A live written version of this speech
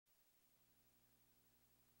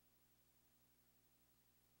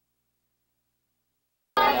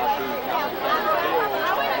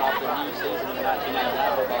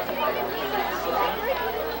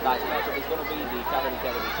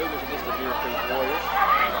Cougars against the Deer Creek Warriors.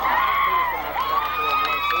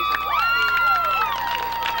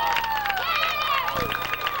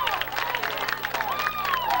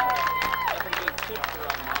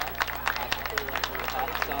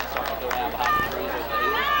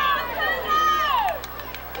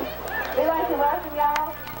 We'd like to welcome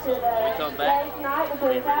y'all to the day tonight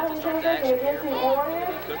between Calhoun Cougars and the Deer Creek Warriors.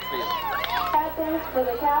 Captains for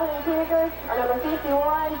the Calhoun Cougars are number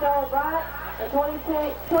 51, Joel Bryant, and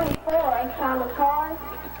 24, Thomas Carr.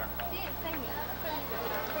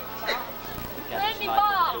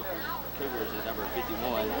 Cougars is number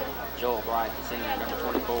 51, Joel Bryant, the senior, number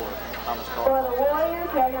 24, Thomas Carr. For the Warriors,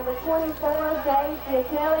 we have number 24, Jay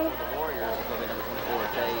Giachelli. For the Warriors, it's going to be number 24,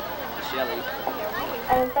 Jay Giachelli.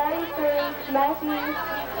 And 33, Matthew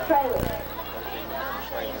Traylor.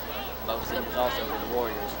 Both seniors also for the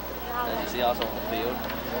Warriors. As you see also on the field,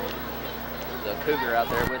 the Cougar out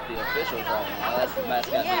there with the officials right now. That's the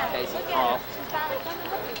mascot, Casey Croft.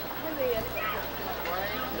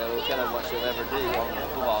 You know kind of what she'll ever do on the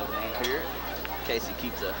football game here. Casey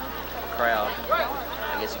keeps the crowd, I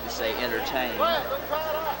guess you could say, entertained.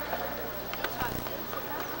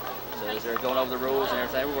 So as they're going over the rules and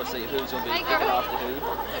everything, we're going to see who's going to be kicking off the who.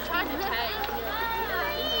 They're trying to tag.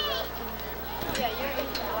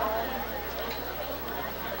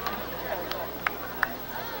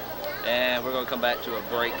 And we're going to come back to a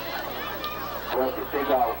break. Rusty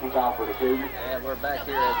Stegall will kick off for the Cougars. And we're back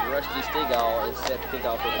here as Rusty Stegall is set to kick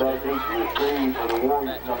off for the Cougars. Retrieve for the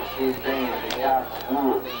Warriors, number 15, Tyson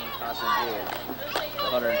Wood, the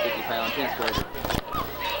 150-pound 10th grader.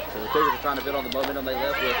 So the Cougars are trying to build on the momentum they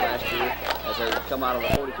left with last year as they come out of a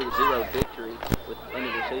 42-0 victory with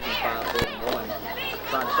ending their season 5-1.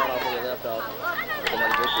 Trying to start off where they left off with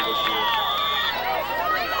another victory this year.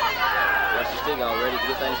 Rusty Stegall ready to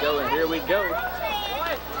get things going. Here we go.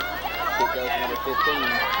 Kick goes to number 15.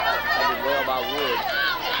 Covered well by Wood.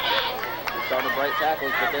 He's starting to break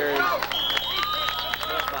tackles, but there is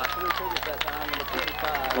just by 3 Cougars that time. Number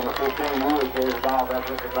 55. Number 15, Wood carries the ball back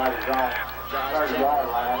with everybody's on. 30-yard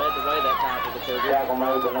line. Led the way that time for the Cougars. Tackle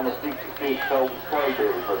made by number 66, Colby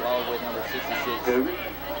Sprader. Along with number 66, Cougars.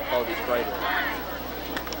 Colby Sprader.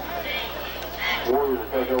 Warriors will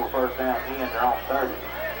take over first down 10. They're on 30.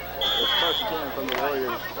 It's first 10 from the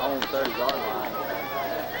Warriors' own 30-yard line.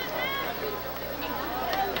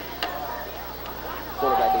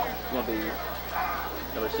 Quarterback is going to be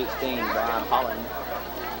number 16, Brian Holland.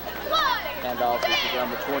 Handoff is to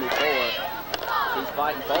number 24. He's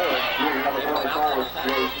fighting forward. They were about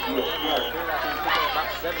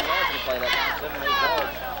 7 yards in the play that time, 7 or 8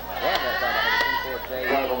 yards. Well, that time I had 24 J.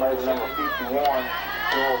 Tackle made by number 51,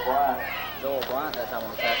 Joel Bryant. Joel Bryant that time on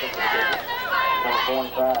the tackle for the Cougars. Number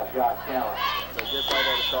 25, Josh Cameron. So good play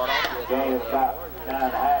there to start off with. Gain is about 9.5.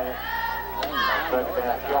 Second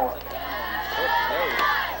down short.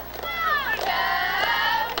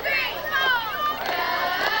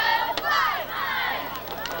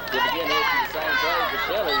 Did again hit the same play for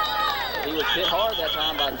Shelley. He was hit hard that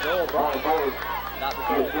time by Joel Bryant. Not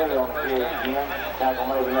before he got on the first down. Tackle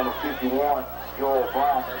made by number 51, Joel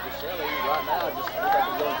Bryant. So Shelley right now just looks like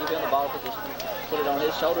he's going to give him the ball, put it on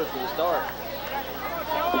his shoulders for the start.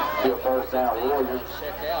 Still first down, Warriors.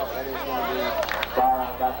 Checked out. That is going to be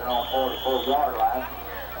Byron got their own 44-yard line.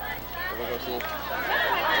 So we're going to see.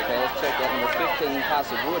 Okay, let's check that. Number 15,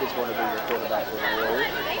 Tyson Wood is going to be your quarterback for the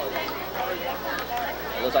Warriors.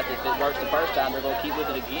 It looks like if it works the first time, they're going to keep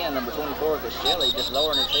with it again. Number 24, Shelley, just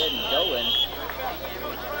lowering his head and going.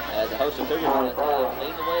 As the host of Cougars on the time,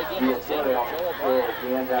 leads the way again with the senior, Joel Bryant.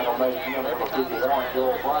 Every time he's on,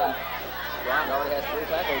 Joel Bryant. Bryant already has 3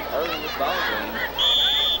 tackles early in this ball game.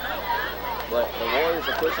 But the Warriors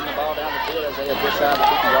are pushing the ball down the field as they have just shy of the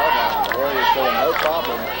 50-yard line. The Warriors showing no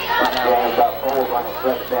problem right now. About 4, like a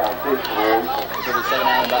second down, 6 for Warriors. It's going to be 7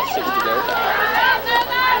 down and about 6 to go.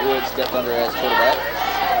 Wood stepped under as quarterback.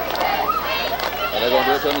 And they're going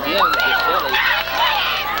to do it to him again. It's Shelley. The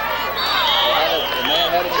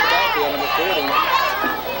man had him in the backfield, number 40.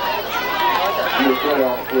 He's good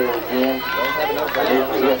on the field again. Don't have enough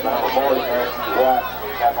ground. Number 40, White.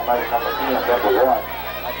 Tackle made number 10, Pepper White.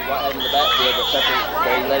 After White had him in the backfield, but Pepper,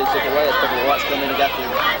 they let him slip away as Pepper White's come in and got the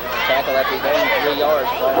tackle after he gained 3 yards.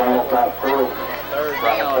 Third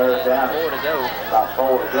down, 4 to go. About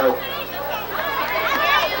 4 to go.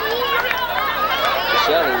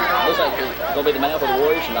 Shelley looks like he's going to be the man for the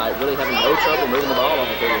Warriors tonight, really having no trouble moving the ball on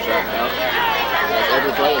the Cougars right now. As every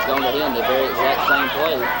play has gone to him, the very exact same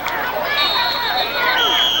play.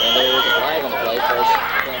 And there is a flag on the play, first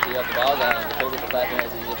penalty of the ball game. The Cougars are clapping as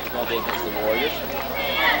if it's going to be against the Warriors.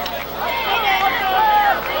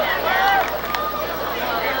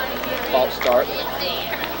 False start.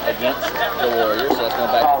 against the Warriors, so that's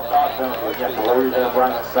going back to against the Warriors. They'll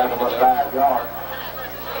bring us back about 5 yards.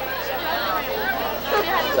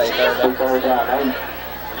 Say third down. 8.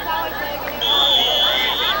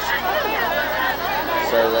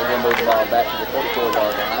 So they're going to move the ball back to the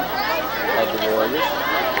 44-yard line of the Warriors.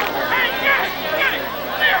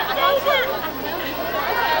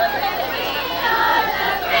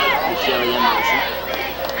 Shelley in motion.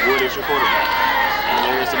 Wood is your quarterback. And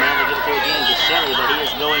there's the man they give it to again, to Shelley, but he is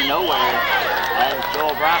going nowhere. As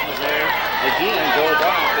Joel Bryant was there again. Joel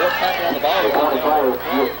Bryant, 4th tackle on the ball.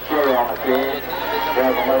 Shelley on the field.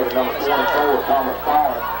 Number 24, Thomas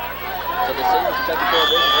Collins. So the seniors are taking care of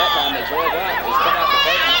business that time. That Joel Bryant has come out the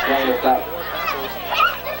plate. He's got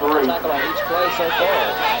 4 tackle on each play so far.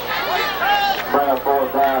 Bring up 4th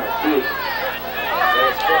down and 6. So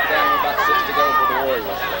it's 4th down with about 6 to go for the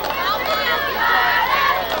Warriors.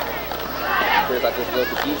 Appears like there's a little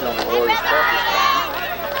confusion on the Warriors' part this time.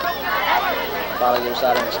 Finally, they're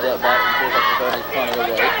deciding to step back. It feels like they're going to punt it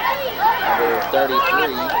away. Number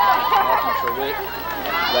 33, Matthew Trewick,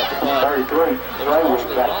 back to punt. 33, it was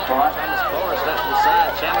partially blocked. Thomas Carr is back to the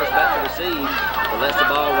side. Chandler's back to receive, but lets the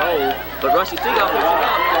ball roll. But Rusty Stigall picks it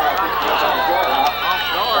up. Off guard.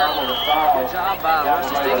 Good job by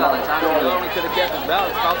Rusty Stigall that time. He only could have kept his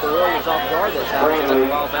balance. Caught the Warriors off guard that time. He let the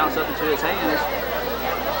ball bounce up into his hands.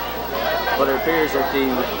 But it appears that the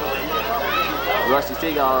Rusty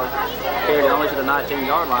Stigall carried it only to the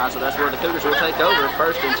 19-yard line, so that's where the Cougars will take over,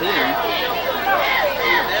 1st and 10.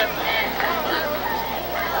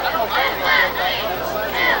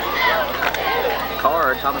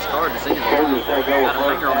 Thomas Card, the senior, got a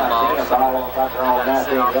finger on the ball. So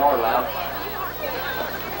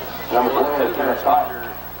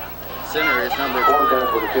center is number 12,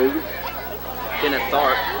 Kenneth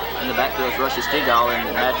Tharp. In the backfield is Rusty Stigall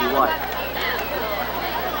and Matthew White.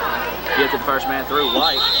 Get to the first man through.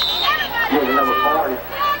 White. Number 40.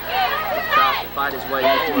 Tries to fight his way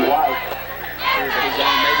forward. Here's that he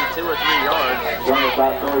gained maybe 2 or 3 yards.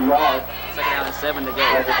 About 3 yards. 2nd down and 7 to go.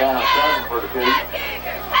 2nd down and 7 for the Cougars.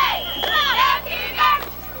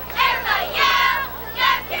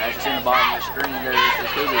 As you see on the bottom of the screen, there is the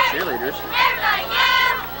Cougar cheerleaders.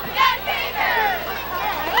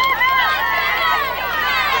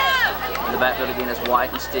 In the backfield again is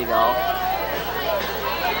White and Stigall.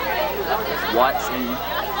 White's in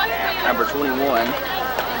number 21.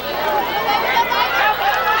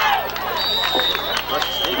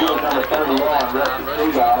 Stigall number 31,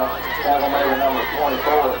 Stigall. Number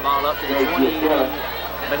 24. The ball up to the 20,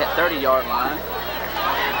 make it 30-yard line.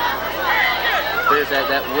 Appears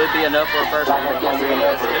that would be enough for a first down.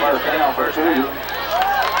 First down.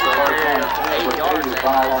 So they're 8 yards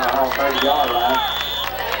on the 30-yard line.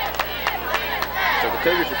 So the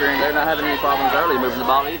Cougars are appearing they're not having any problems early moving the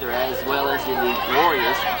ball either, as well as the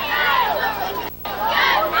Warriors.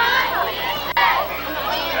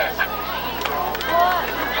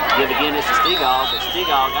 Give again this to Stigall, but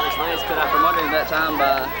Stigall got his legs cut out from under him that time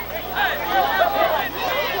by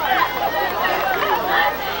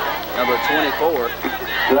number 24.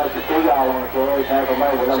 That's the Stigall on the carry, tackle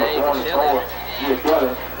made with number 24.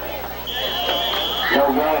 No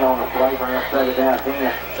gain on the play, bring up 2nd down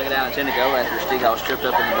 10. 2nd down and 10 to go after Stigall stripped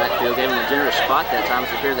up in the backfield, gave him a generous spot that time.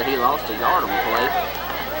 It appears that he lost a yard on the play,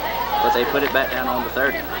 but they put it back down on the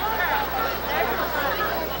 30.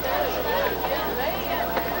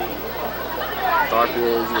 Tharp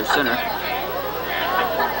is your center.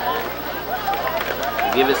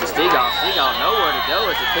 Give us to Stigall. Stigall nowhere to go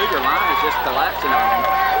as the Cougar line is just collapsing on him.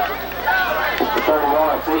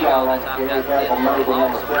 Stigall that time got hit for a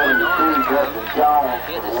loss of 1 yard that time.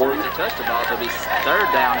 Hit as soon as he touched the ball, so it'll be 3rd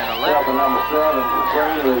down and 11. Number 7,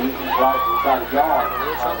 Greenlee, got a yard. A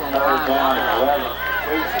little trouble on the line.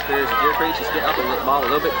 It appears that Deer Creek is getting up the ball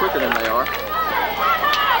a little bit quicker than they are.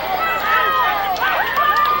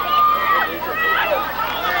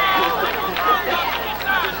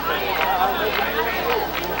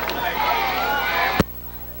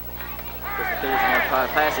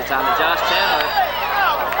 Pass the time to Josh Chandler,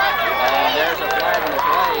 and there's a flag in the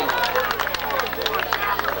play.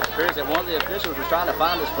 It appears that one of the officials was trying to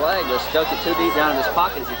find his flag, but stuck it too deep down in his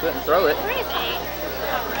pockets. He couldn't throw it.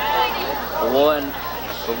 The one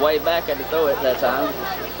from way back had to throw it that time.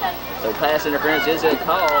 So pass interference is a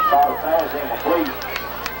call. Pass incomplete.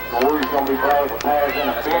 The Warriors going to be playing for pass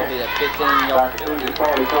interference. That's going to be a 15-yard penalty.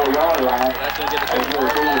 44-yard line. That's going to give the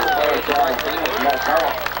Cougars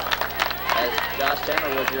as Josh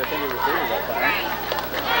Chandler was your intended receiver that time.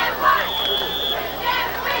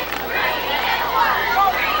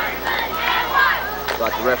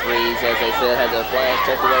 Like the referees, as they said, had the flag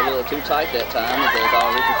tucked away a little too tight that time, as they was all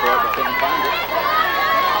looking for it but couldn't find it.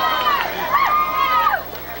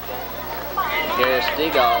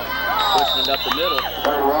 Stegall, pushing it up the middle.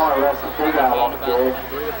 31, that's the Stegall on the carry.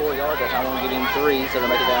 3 or 4 yards. That time we're getting 3, so they'll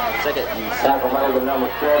make it down on second and Tackle 7. made with number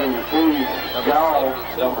 72, Jones.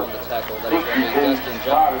 Number 72 on the tackle. That is going to be Justin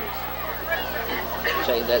Jones.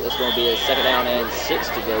 Check that. That's going to be a second down and 6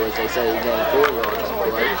 to go, as they say. He's only 4 yards on the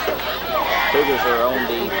play. Cougars are on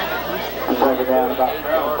the second down about 7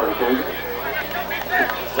 for the Cougars.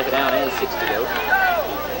 second down and 6 to go.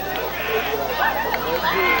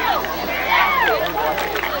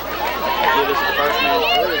 Give this is the first man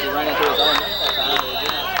through as he ran into his own man that time.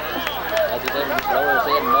 As he's able to lower his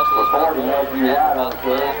head and muscle his way forward. About 5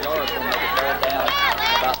 yards to make it third down.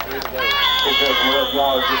 About 3 to go. Pick up some rough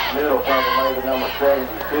yards just middle. Tackle made with number 72,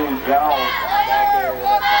 Jones. Back area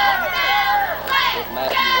that time with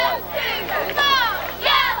Matthew White.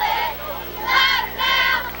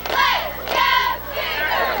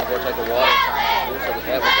 We're going to take a water time here, so with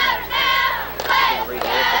that we're going to read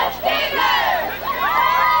ahead from our sponsors.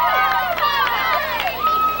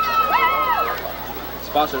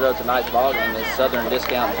 Sponsor of tonight's ballgame is Southern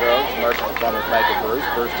Discount Drugs, Merchant Performance Maker Bruce,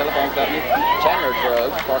 Bruce Telephone Company, Chandler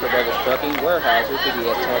Drugs, Parker Brothers Trucking, Warehouser,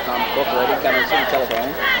 PDS Telecom Incorporated, Cameron City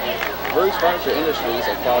Telephone, Bruce Furniture Industries,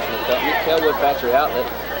 a Clausen Company, Kelwood Factory Outlet.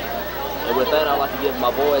 And with that, I'd like to give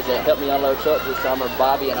my boys that helped me unload trucks this summer,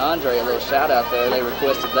 Bobby and Andre, a little shout out there. They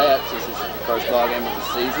requested that since it's the first ball game of the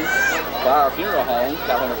season. Fire Funeral Home,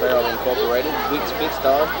 Calhoun Apparel Incorporated, Weeks Big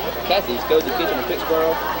Star, Kathy's Cozy Kitchen in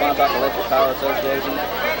Pittsburgh, Bontoc Electric Power Association,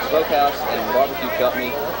 Smokehouse and Barbecue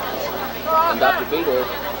Company, and Dr. Beadle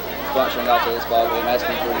sponsoring also this ball game,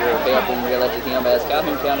 asking for your help in re-electing him as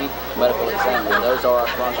Calhoun County Medical Examiner. Those are our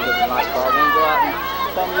sponsors of tonight's ball game. Go out and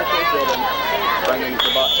tell me you appreciate them bringing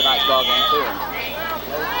tonight's ball game to them.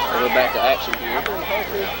 So we're back to action here.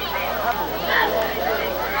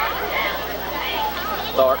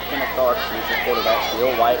 Kenneth Tharp is the quarterback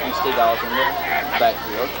still. White and Stegall's in the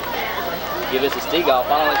backfield. Give this to Stegall,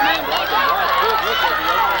 following his man blocking. White, good look as he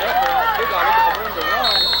opens it up there. Stegall looking for room to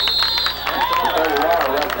run.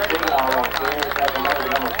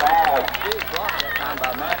 Big block that time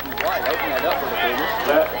by Matthew White, opening that up for the Cougars.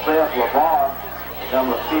 Seth LeVar,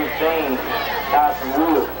 number 15, Tyson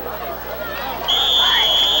Wood.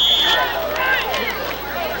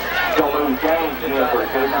 Gonna move James in for the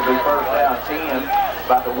Cougars. Be first down 10.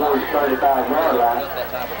 About the Warriors 35-yard line. That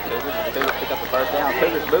time for the Cougars. The Cougars pick up the first down.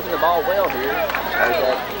 Cougars moving the ball well here.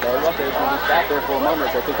 They're going to be stopped there for a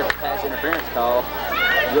moment as they pick up the pass interference call.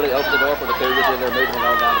 Really open the door for the Cougars as they're moving it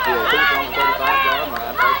on down the field. Cougars are on the 35-yard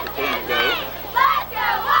line. First and 10 to go.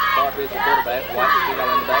 Clark is the quarterback. White is in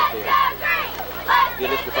the backfield.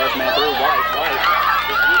 Give this to the first man through. White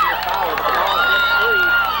just using the power, but the ball gets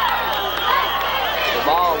free. The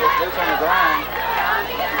ball was loose on the ground.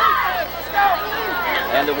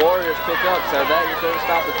 And the Warriors pick up, so that is going to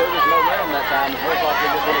stop the Cougars' momentum that time. It looks like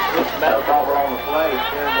they're just going to switch back. Ball on the play.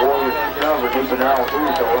 Warriors recover, keeping it on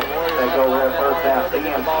through the door. They go there first down 10.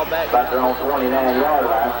 About their own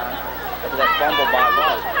 29-yard line. After that fumble by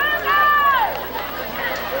White.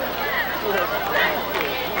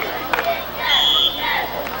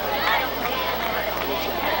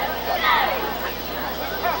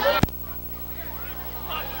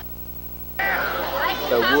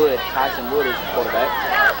 So Tyson Wood is the quarterback.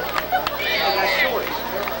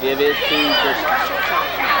 Give is to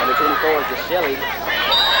number 24 is to Shelley.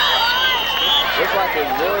 Looks like the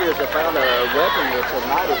Warriors have found a weapon here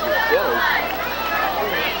tonight is with Shelley.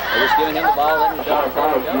 They're just giving him the ball, letting him go.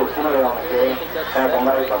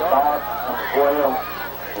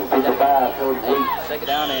 Second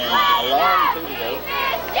down and a long 2 to go.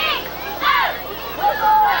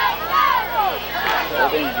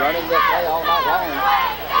 They've been running that play all night long.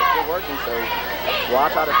 It's still working, so why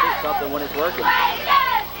try to fix something when it's working?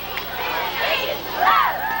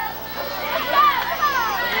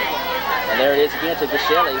 And there it is again to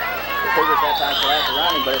Gasheli. The Cougars that time collapse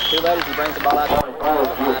around him, but it's too late as he brings the ball out.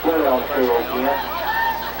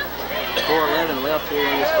 4:11 left here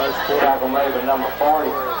in this first quarter. Tackle made with number 40.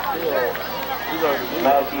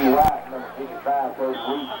 Matthew White, number 55, Cody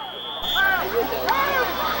Weeks.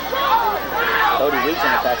 Cody Weeks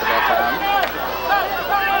in attack at that time.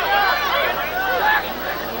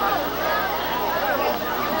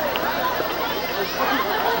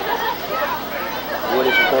 Wood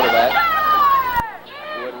is the quarterback.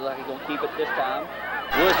 Wood looks like he's going to keep it this time.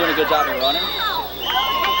 Wood's doing a good job in running.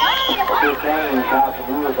 15,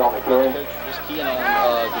 Tyson Wood on the carry. Just keying on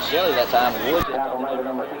Gasheli that time. Wood just Tackle made with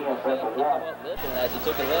number 10, Seth LeVar. as he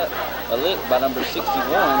took a lick by number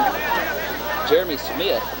 61, Jeremy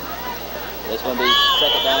Smith. It's going to be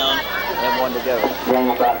second down and 1 to go.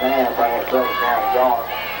 Daniel got down, bring it second down yard.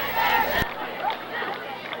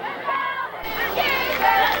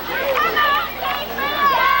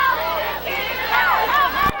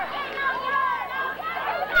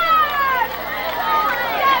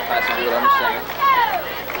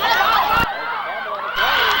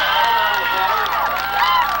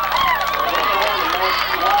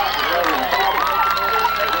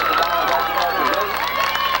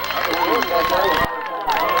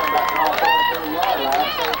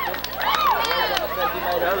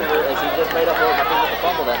 made up for it by picking up the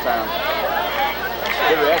fumble that time.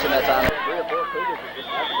 Good reaction that time. 3 or 4 Cougars were just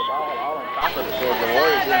after the ball all on top of it, so the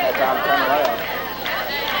Warriors didn't have time to turn around.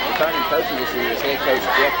 Returning coaching this year is head coach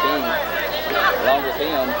Jeff King. Along with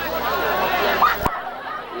him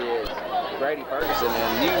is Brady Ferguson,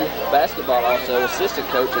 and new basketball also assistant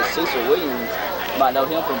coach is Cecil Williams. You might know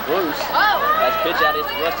him from Bruce. As pitch out is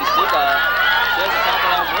Rusty Stigall. Says the top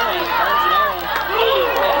on Green, turns it on.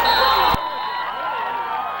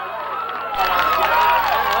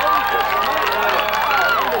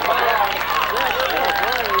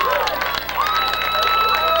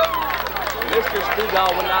 Mr.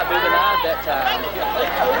 Stigall would not be denied that time.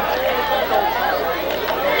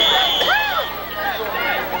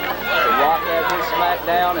 The Rock has his smack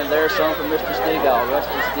down, and there's some from Mr. Stigall.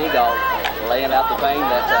 Rusty Stigall laying out the pain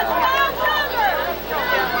that time.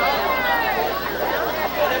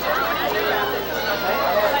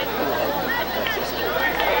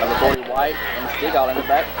 Number 40 White and Stigall in the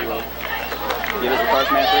backfield. Give us the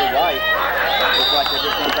first man through White. Looks like they're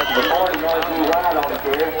just going to take the 40 yards to White on the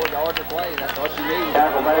carry. 4 yards to play. That's what you need.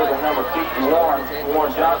 Tackle made by number 61,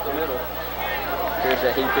 Warren Johnson. Here's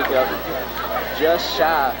that he picked up just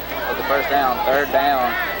shy of the first down, 3rd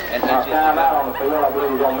down, and Now, time out on the field. I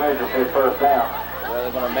believe he's going to measure for his first down. Well,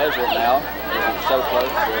 they're going to measure it now. It's so close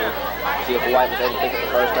to see if White was able to pick up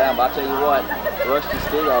the first down. But I'll tell you what, Rusty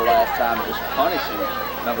Stigall last time just punishing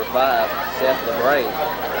number 5, Seth LeBray.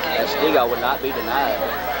 And Stigall would not be denied.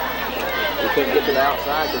 He couldn't get to the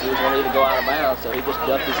outside because he was going to need to go out of bounds, so he just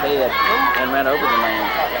ducked his head and ran over the man.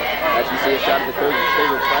 As you see a shot of the Cougar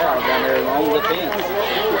crowd down there along the fence.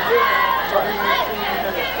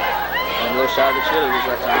 And a little shot of the cheerleaders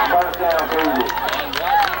that time. First down, Cougars. And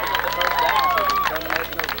White didn't get the first down, so the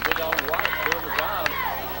determination of Stigall and White doing the job.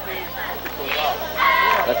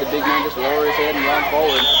 Let the big man just lower his head and run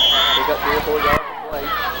forward. Pick up 3 or 4 yards to play.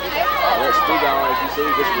 Let Stigall, as you see,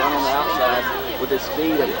 just run on the outside with his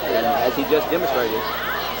speed, and as he just demonstrated,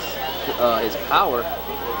 his power.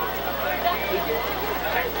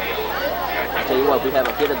 I tell you what, we have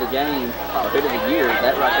a hit of the game, a hit of the year.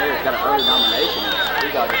 That right there has got an early nomination.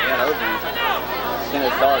 Stigall just ran over him. It's going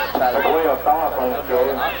to start by the Well, start on the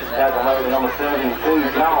field. Tackle made by number 72,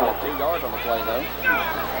 Jones. 2 yards on the play, though.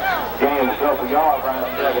 Gain a couple yards, right on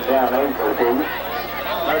 2nd down, 8 for the Cougars.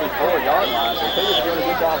 34-yard line, so Cougars are doing a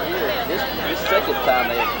good job here. This second time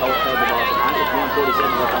they have held the ball behind. It's 1:47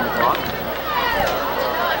 left on the clock.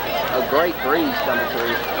 A great breeze coming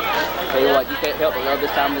through. Tell you what, you can't help but love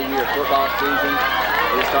this time of the year. Football season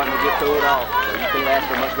is starting to get cooled off, so you can't ask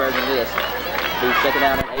for much better than this. Be 2nd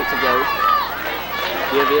down and 8 to go.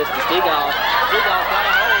 Give this to Stigall. Stigall's got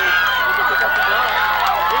a hold. He can pick up the block.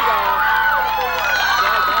 Stigall.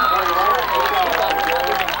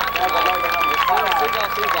 Stigall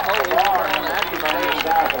sees the hole. He's around the active man.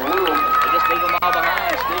 They just leave him all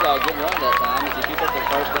behind. Stigall good run that time as he picks up the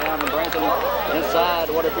first down and brings him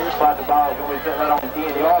inside what appears to be The ball is going to be set right on the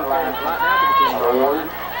 10-yard line. right now to the 10-yard line.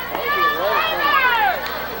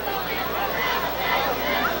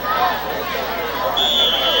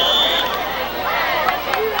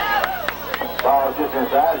 Ball just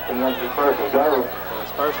inside the 10, it's first and go. So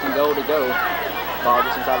it's 1st and goal to go. Ball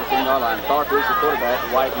just inside the 10-yard line. Clark is the quarterback.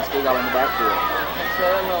 White and Stigall in the backfield.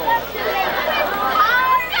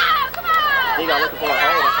 Stigall looking for a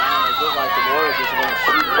hole that time. It looks like the Warriors just going to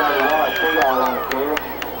shoot the ball. Stigall on the field.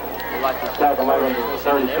 Look like the Warriors are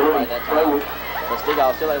sending everybody that time. But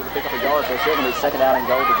Stigall still able to pick up a yard, so it's still going to be 2nd down and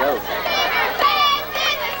goal to go.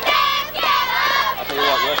 I'll tell you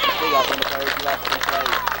what, Rusty Stigall from the players he likes to play.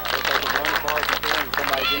 He'll take as long as far as he can. If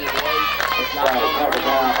somebody's in his way, it's not going to be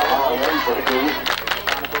down. For the Cougars.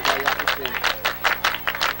 Kind of football you like to see.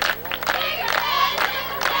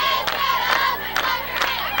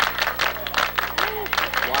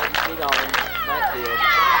 White and Stigall in the backfield.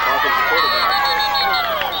 Clark is the quarterback.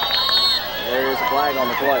 There is a flag on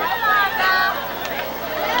the play.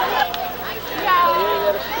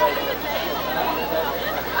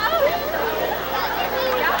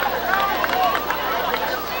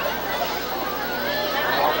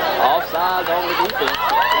 Offsides on the defense.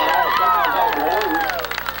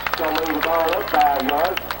 Going to leave the ball up 5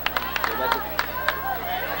 yards.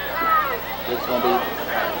 It's going to be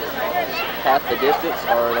half the distance,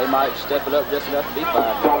 or they might step it up just enough to be 5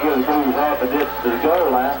 yards. Don't give the Cougars half the distance to the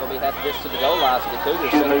goal line. It's going to be half the distance to the goal line, so the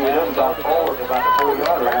Cougars Should second leave it down up and goal about to go. 4, about the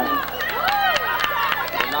 4-yard line.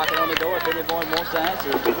 They're knocking on the door if anyone wants to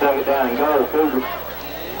answer. Be 2nd down and go, Cougars.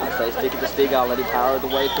 I say stick it to Stigall, let him power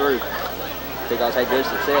the way through. Stigall's had good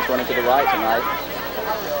success running to the right tonight.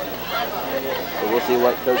 So we'll see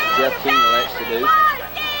what Coach Jeff King elects to do.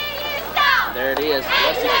 There it is.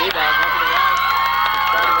 Rusty Stigall going to the right.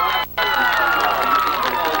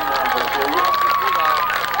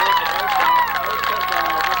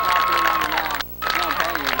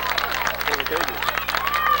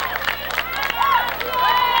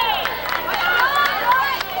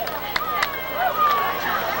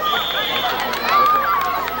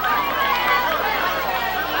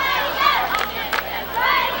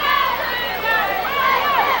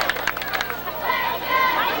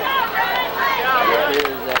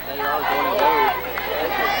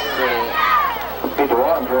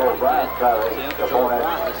 51, Joel Bryant, Joel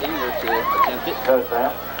Bryant, the senior, to attempt it.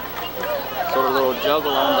 touchdown. Sort of a little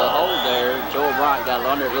juggle on the hold there. Joel Bryant got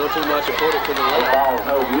under it a little too much and pulled it to the left. The ball's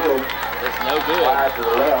no good. It's no good. Wide to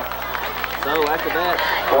the left. So after that,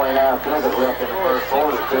 29 seconds left in the first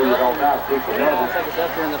quarter. Cougars on top, 60 minutes. seconds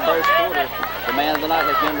left here in the first quarter. The man of the night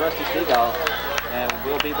has been Rusty Stegall. And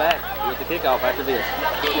we'll be back with the kickoff after this.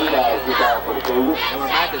 Kickoff for the Cougars. And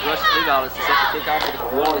we're back as Rusty Stegall is to set the kickoff for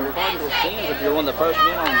the Cardinals. Seems if you're one of the first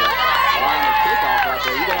men on the line of kickoff right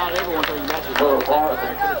there. You don't have everyone until you match the ball.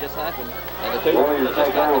 That could have just happened. And the Cougars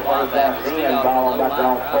just got the ball back. Stegall on the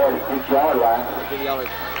low line. 46-yard line. If y'all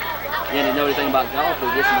didn't know anything about golf,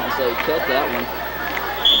 we guess you can say cut that one.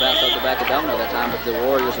 And bounce up the back of domino that time, but the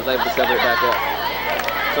Warriors was able to cover it back up.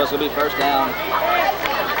 So it's going to be first down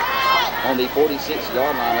on the 46-yard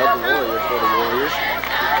line of the Warriors for the Warriors.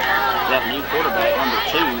 We have a new quarterback, number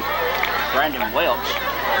 2, Brandon Welch,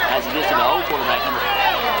 as he gets to the old quarterback, number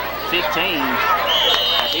 15.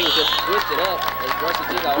 As he was just twisted up, as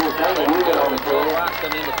Rusty Stegall was Joel Bryant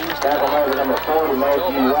coming in to finish the game. Number 40,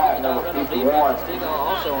 Matthew White, number 51. Stegall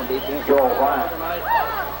also on defense. Joel Bryant.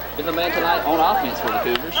 Been the man tonight on offense for the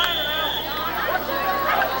Cougars.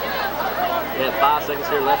 We have 5 seconds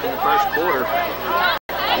here left in the first quarter.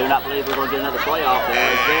 I do not believe we're going to get another playoff there.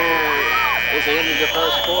 As there is the end of the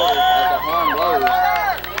first quarter as the horn blows.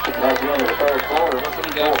 That's the end of the first quarter. We're going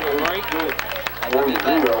to go to a break, and we'll be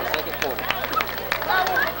back in the second quarter.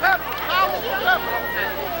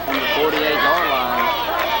 On the 48-yard line,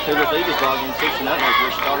 Cougars lead this ball game 6-0 as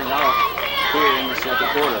we're starting off here in the second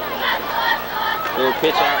quarter. Little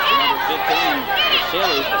pitch out to number 15 to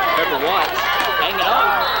Shelley. Pepper Watts hanging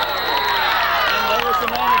on. And there's the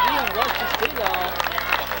man again, Rusty Stegall.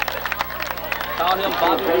 Called him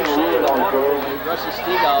Bobby Boucher, the water. Rusty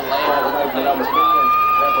Stegall landed on the number 10.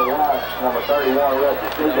 Pepper Watts, number 31, Rusty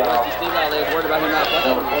Stegall. Rusty Stegall, they was worried about him not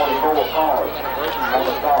playing. Number 24, Paul.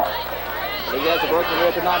 He has a broken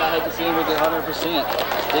rib tonight. I hate to see him get 100%.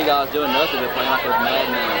 Stegall is doing nothing but playing like a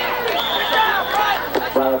madman.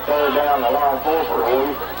 Trying to throw down the line 4 for the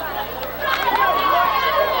Warriors.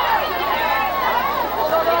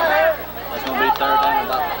 That's going to be third down,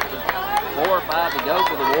 about 4 or 5 to go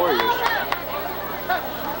for the Warriors.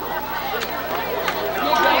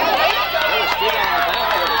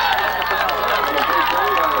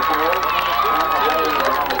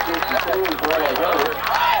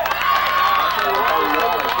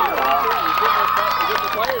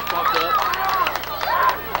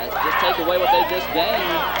 Just take away what they just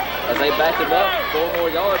gained as they back it up 4 more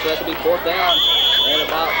yards. So that could be 4th down and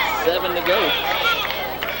about 7 to go.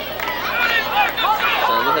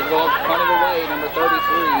 So we'll have to go punting away, number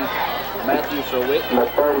 33, Matthew Sherwick. Number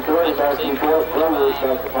 33, Matthew Sherwick.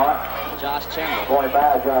 Josh Chandler.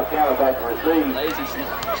 25, Josh Chandler back to receive. Lazy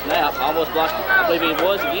snap, almost blocked. I believe it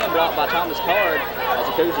was again blocked by Thomas Card, as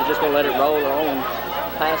the Cougars are just going to let it roll on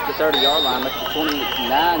past the 30-yard line, up to the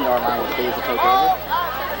 29-yard line with the Cougars to take over.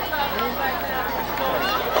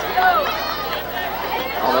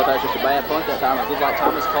 I don't know if that's just a bad punt that time. It looked like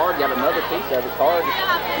Thomas Card got another piece of it. Card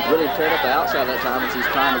really turned up the outside that time as he's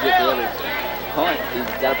trying to get the other punt. He's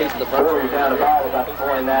got a piece of the first. Warriors down the ball about the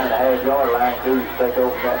 29.5-yard line. Cougars take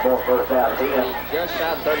over that ball first down 10. Just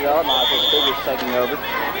shy of the 30-yard line for the Cougars taking over.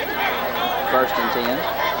 First and 10.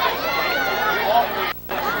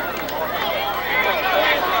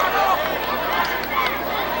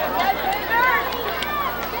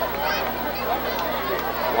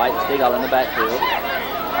 White and Stegall in the backfield.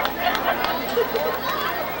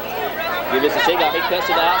 Give this to Stegall. He cuts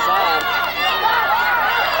to the outside.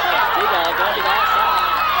 Stegall going to the outside.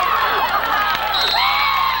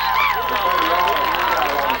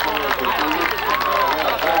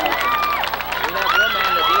 We have one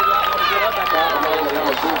man that did not want to get up at that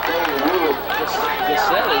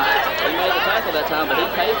Gaselli. He made the tackle that time, but he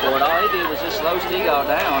paid for it. All he did was just slow Stegall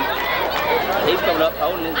down. He's coming up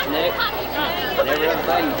holding his neck and every other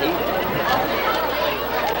thing.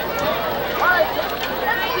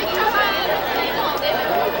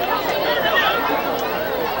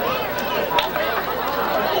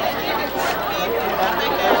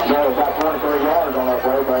 About 23 yards on that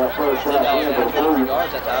play by that first shot. 23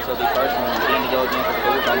 yards that time, so it'll be first and 10 to go again for the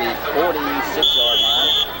Cougars on the 46-yard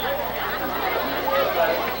line.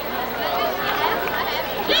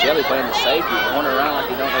 Shelly playing the safety, wandering around like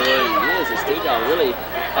he don't know where he is. And Stegall really,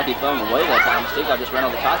 like he thrown away that time. Stegall just ran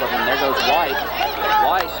on the top of him. There goes White.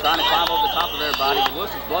 White trying to climb over the top of everybody. The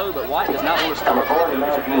whistle's blown, but White does not want to stop. Ready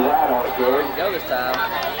to go this time.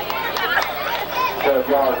 12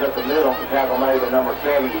 yards up the middle. Tackle made by number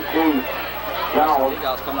 72.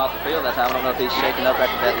 Stegall's coming off the field that time. I don't know if he's shaking up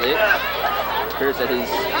after that lick. It appears that he's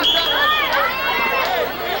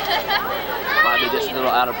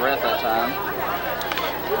little out of breath that time.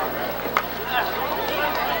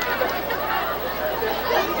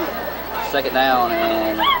 Second down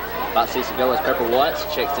and about 6 to go as Pepper Watts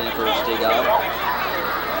checks in for Stigall.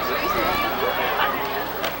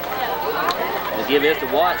 They give this to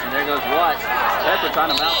Watts, and there goes Watts. Pepper trying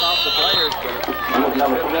to bounce off the players, but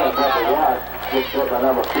he's tripped up.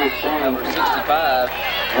 Number 65,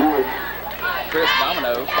 Chris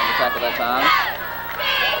Domino on the tackle that time.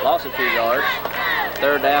 Loss of 2 yards.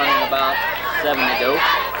 Third down and about 7 to go.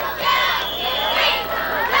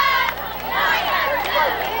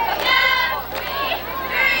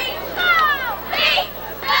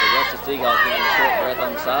 Stigall's getting a short breath on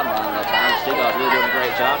the sideline that time. Stigall's really doing a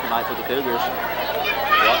great job tonight for the Cougars.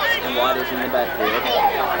 Watts and White is in the backfield.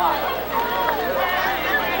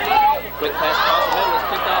 Quick pass across the middle is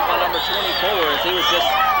picked off by number 24 as he was just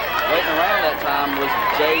waiting around that time was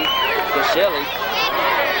Jay Gashelli.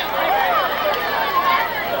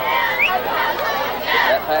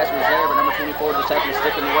 That pass was there, but number 24 just happened to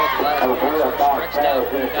stick in the way at the last minute. So stretched out,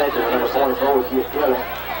 got the interception.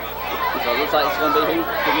 So it looks like it's going to be who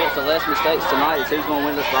commits the less mistakes tonight is who's going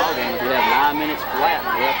to win this ball game. We have 9 minutes flat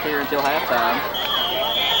left here until halftime.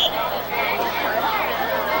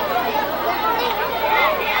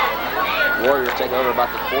 Warriors take over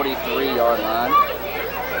about the 43-yard line.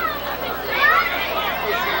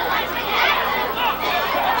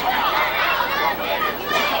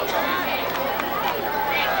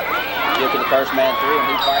 Look at the first man through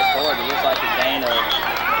and he fights forward. It looks like a gain of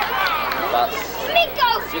about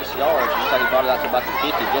 6 yards. Looks like he brought it out to about the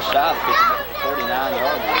 50, just shy of the 49-yard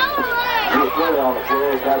line.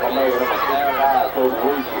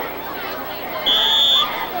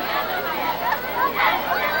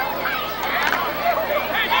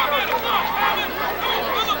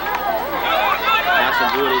 Tyson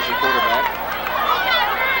Wood is the quarterback.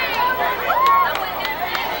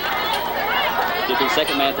 Getting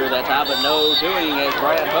second man through that time, but no doing as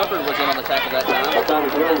Brad Hubbard was in on the tackle that time.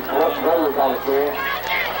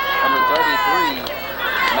 Number 33,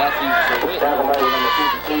 Matthew DeWitt was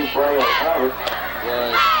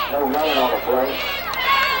no man on the play.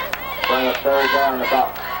 Bring a third down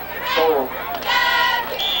about 4.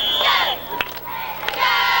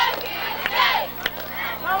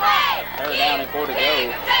 Third down and 4 to go.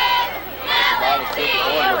 The ball is still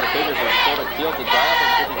forward where the Cougars have sort of killed the drive on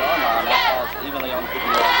the 50-yard line. That falls evenly on the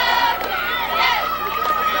 50-yard line.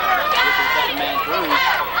 Gets the second man through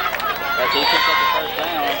as he picks up the first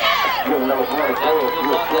down. That's a good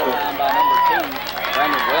block that time by number 2,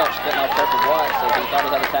 Brandon Welch, getting off Pepper Watts, so he thought he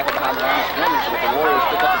had a tackle behind the line of scrimmage, but the Warriors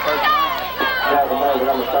pick up the first down.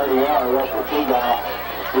 Number 31, Russell Seagull,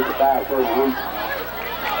 55-30.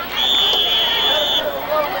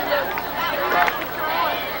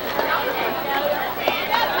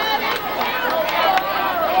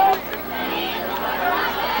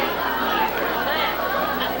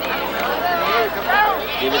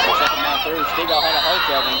 Give us a second man through. Stigall had a hold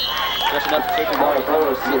of him. Rushing up to 50 yards.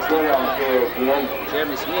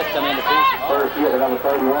 Jeremy Smith come in to finish it off. First hit, number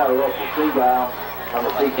 31, Russell Seagull.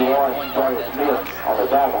 Number 61, Jeremy Smith on the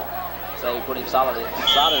tackle. So he put him solidly on the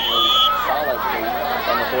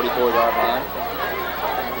 44-yard line.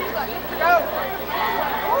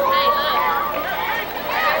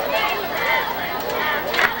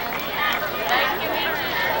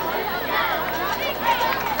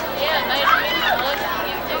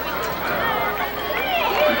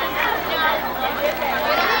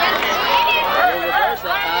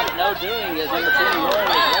 No doing as number 21 was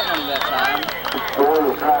waiting on him that time. Boy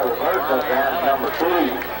was trying to reverse that down. Number 2,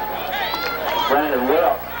 Brandon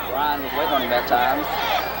Welch. Ryan was waiting on him that time.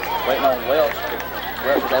 Waiting on Welch.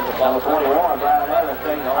 Welch was able to follow. Number 21, Brian Evans,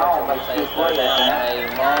 taking home. They say it's third down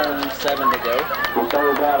and a long 7 to go. We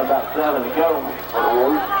third down about 7 to go for the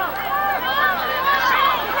Warriors.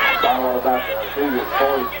 Following about the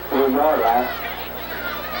 43-yard line.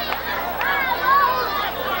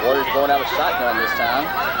 Warriors are going out with shotgun this time.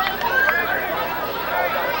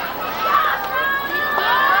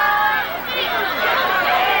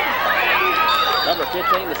 Number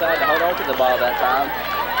 15 decided to hold on to the ball that time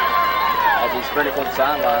as he sprinted for the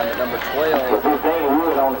sideline at number 12. 15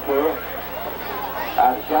 Wood on the carry.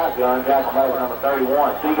 Out of shotgun, tackle over number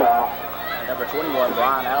 31, Seagull. And number 21,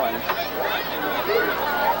 Brian Allen.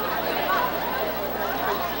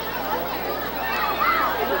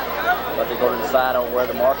 But they're going to decide on where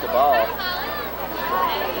to mark the ball.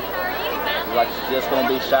 Looks like it's just going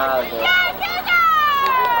to be shy of the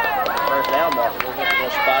first down marker. They're going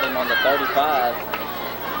to spot him on the 35.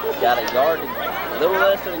 Got a little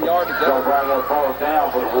less than a yard to go. Fourth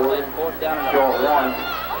down for the Warriors. Fourth down and short 1.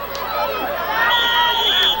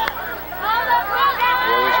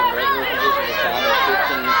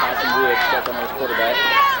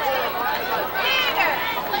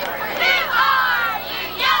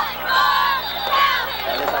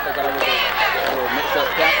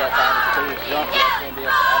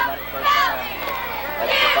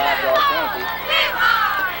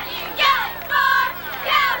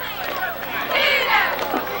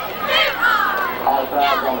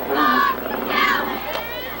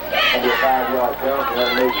 5-yard penalty,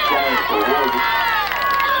 and they change for Warriors.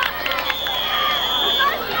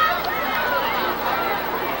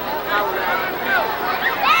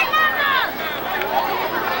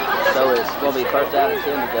 So it's going to be first down and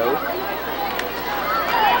 10 to go.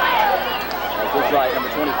 It looks like number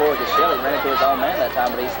 24, Shelley, ran into his own man that time,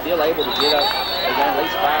 but he's still able to get up and get at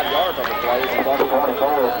least 5 yards on the play.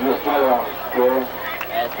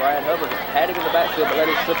 As Brian Hubbard had him in the backfield but let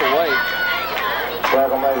him slip away.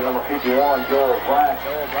 Tackle maybe number 51, Joel Bryant.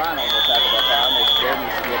 Joel Bryant on the tackle that time. They scared him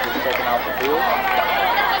to get this taken off the field.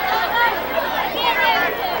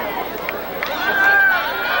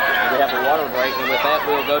 We have a water break, and with that,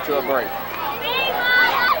 we'll go to a break.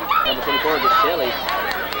 Number 24, Shelley.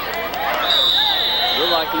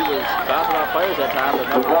 Looked like he was bouncing off players that time, but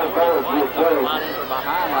number 24 coming right in from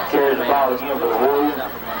behind like Superman.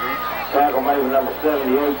 Tackle maybe number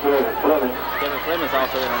 78, Kevin Fleming. Kevin Fleming's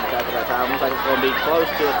also in on the tackle that time. Looks like it's going to be close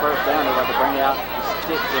to a first down. They're about to bring out the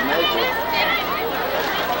sticks and measure.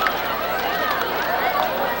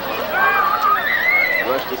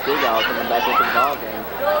 Rusty Stigall coming back into the ball game.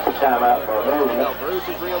 Timeout for a moment. Bruce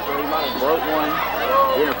is real, but he might have broke one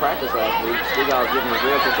during a practice last week. Stigall was giving his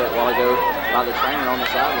real kick that while ago by the trainer on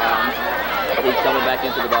the sidelines. He's coming back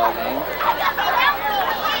into the ball game.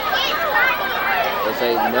 They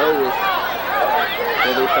say no is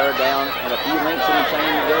going to be third down and a few links in the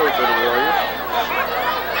chain to go for the Warriors.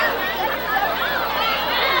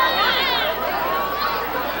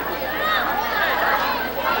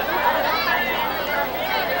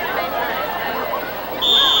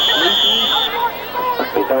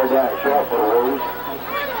 Third down short for the Warriors.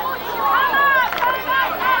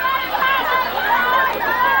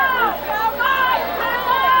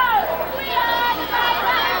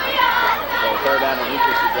 Third down and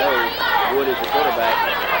inches to go. Wood is the quarterback.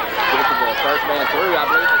 Looking for a first man through. I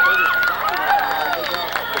believe the Cougars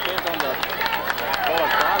depends on the ball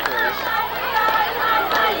of progress.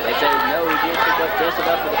 They say no, he did pick up just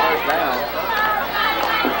enough for the first down.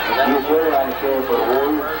 So that was on the field for the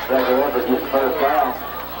Warriors. Second up to get the first down.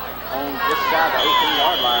 On just side the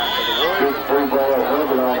 18-yard line for the Warriors. Three ball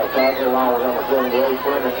on the tackle along with number 78,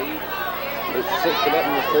 Fleming. It's 6 to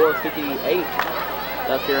nothing with 4:58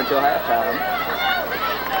 left here until halftime.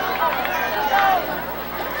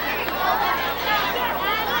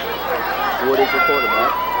 Wood is your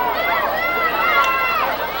quarterback.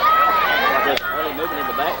 Just early moving in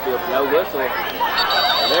the backfield. No whistle.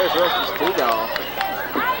 And there's Rusty Stigall.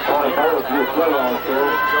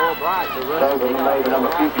 Joel Bryant. So Rusty Stigall.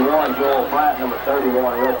 Number 51, Joel Bryant. Number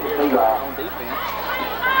 31, Rusty Stigall. On defense.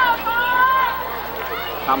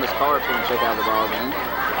 Thomas Carr's going to check out the ball game.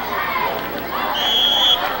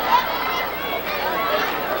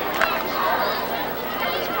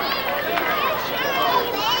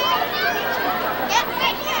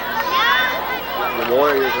 The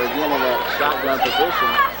Warriors are again in that shotgun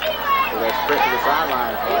position where they sprint to the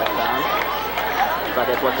sidelines last time. Looks like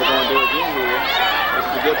that's what they're going to do again here. This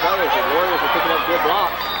is a good play. The Warriors are picking up good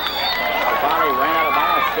blocks. They finally ran out of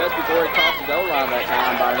bounds just before he crossed the goal line that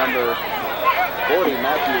time by number 40,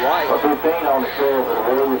 Matthew White. 15 on the field for the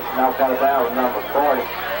Warriors. Knocked out of bounds with number 40,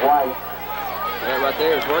 White. That right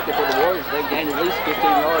there is working for the Warriors. They gained at least 15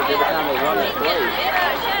 yards every time they run that play.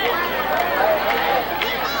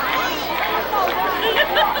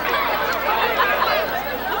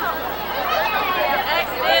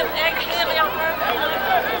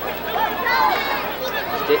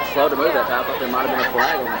 Stick slow to move that time. I thought there might have been a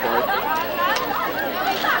flag on the play.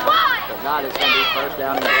 But not, it's going to be first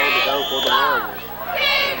down and goal to go for the Warriors.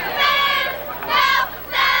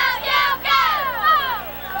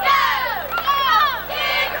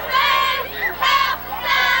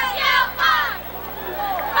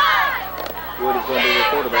 Wood is going to be the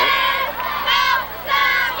quarterback.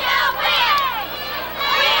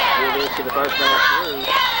 Wood is to the first man through.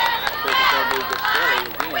 This is going to be Shelley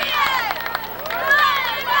again.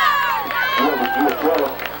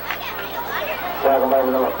 Tackle over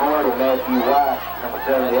number 40, Matthew White, number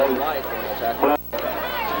 78.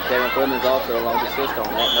 Kevin Fleming's also along to assist on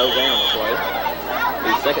that. No gain on the play.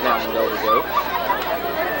 The second down and goal to go.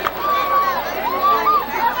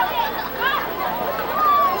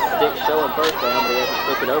 Stick showing first down, but he hasn't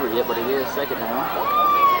flipped it over yet, but it is second down.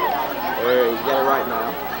 There, he's got it right now.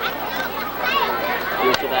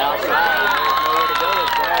 Gets to the outside. There's nowhere to go. It's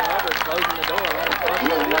Brad Hubbard closing the door.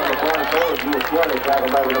 Number 24, G.S. Kelly, tackle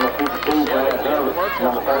over number 52, Brad Hubbard,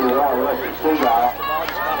 number 31, Rusty Stigall.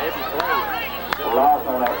 Lost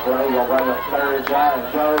on that play, gonna bring up third down and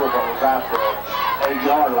go from about the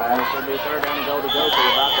 8-yard line. It's going to be third down and goal to go to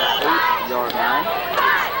about the 8-yard line.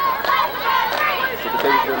 So the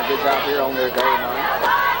Cougars doing a good job here on their goal line.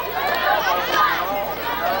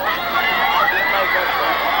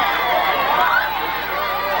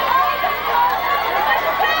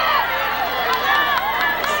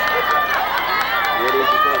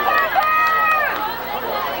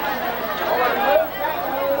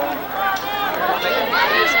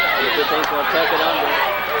 he's going to tuck it under.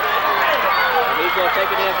 And he's going to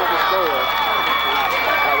take it in for the score.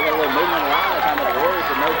 We got a little movement around that time of the Warriors,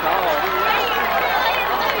 but no call.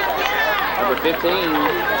 Number 15,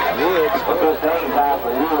 Woods. 15 time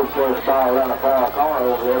for Woods for the ball around the far corner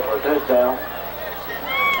over there for a touchdown.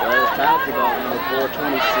 Well, it's time for ball number 4:26.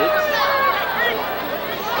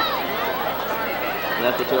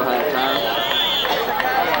 Left until halftime.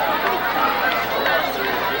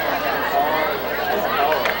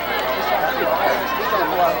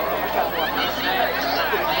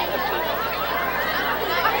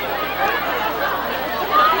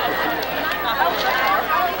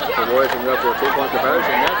 The Warriors can go for a 2-point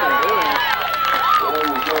conversion. Nothing doing.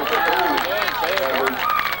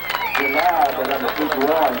 Denied by number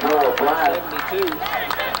 51, Joel Bryant. 72.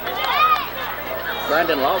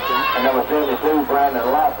 Brandon Lawson. And number 72, Brandon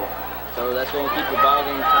Lawson. So that's going to keep the ball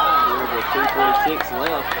game tied here with 2:46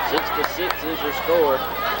 left. 6-6 is your score.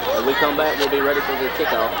 When we come back, we'll be ready for the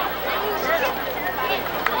kickoff.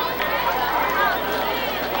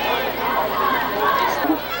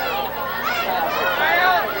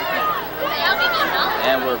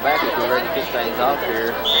 And we're back if we're ready to kick things off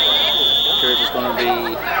here. Sure it's going to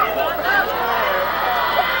be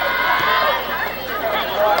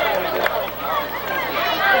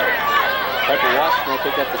Pepper Watts is going to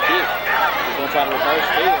pick up the kick. He's going to try to reverse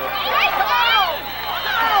field.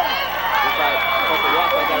 Looks like Pepper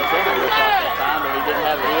Watts got his helmet ripped off that time, but he didn't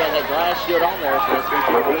have it. He had that glass shield on there, so that's going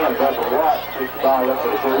to be Pepper Watts picks the ball up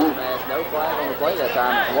for the Cougars. No flag on the play that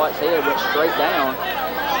time. Watts' head went straight down.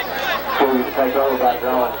 Cougars take over back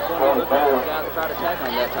there on 24. Got to try to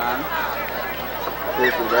tackle him that time.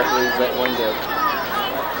 Here's the referees let one go.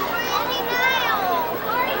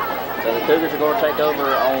 So the Cougars are going to take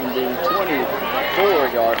over on the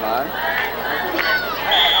 24-yard line.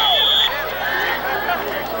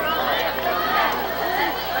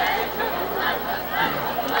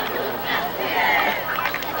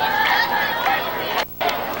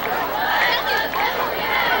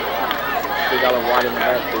 We got a wide in the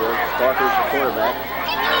backfield. Starker's the quarterback.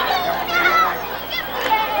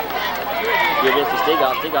 Give this to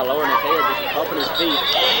Stigall. Stigall lowering his head, just pumping his feet,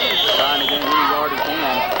 trying to gain any yard he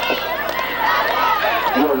can.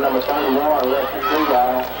 You're number 31, left to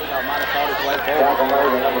Stigall. Stigall might have fought his way forward. Tackle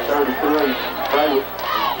over number 33, Brady.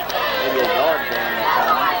 Maybe a yard gain that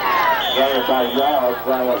time. Gain about a yard,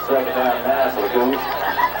 playing with second down and 9 for the Cougars.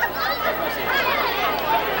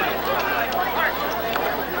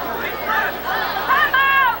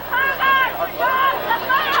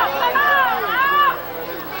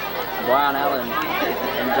 Brian Allen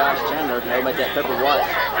and Josh Chandler, they'll make that Pepper Watts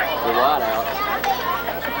the wide out.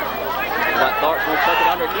 But Tharp's going to tuck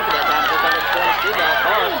it under, keep it that time. Just under the corner, Stigall.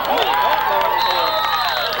 Tharp. Oh, throwing his head.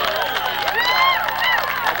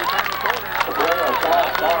 As he turned the corner.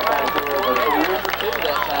 Number 2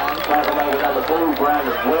 that time. Number 2,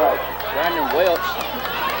 Brandon Welch. Brandon Welch.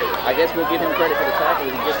 I guess we'll give him credit for the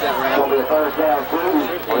tackle. He just got ran It's going to be a first down,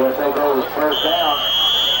 Cougars. We'll take over the first down.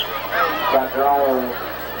 Back their own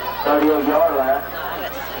 38-yard line.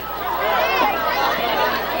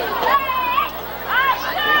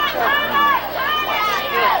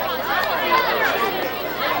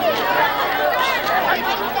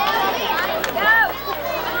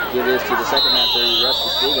 Give this to the second after Rusty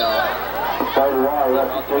Stigall. 31,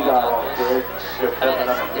 Rusty Stigall. Just stepping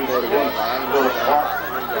up the 40-yard line. 3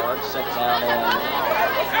 yards, second down and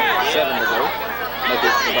 7 to go. Make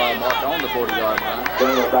it the ball marked on the 40-yard line.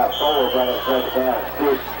 Gain of about 4, running second down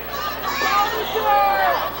and 6.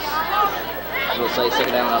 We'll say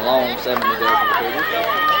second down and long, 7 to go for the Cougars.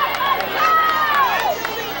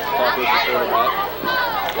 Parker's the quarterback.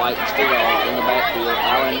 White and Stigall in the backfield.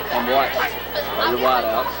 Allen and Watts are your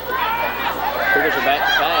wideouts. Cougars are back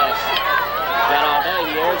to pass. Got all day.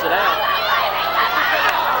 He airs it out.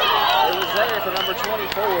 It was there for number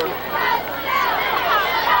 24.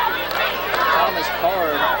 Thomas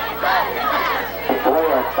Card.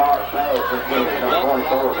 Well, start fast. Number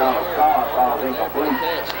 24, Thomas Card, falls incomplete.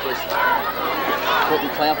 Catch, just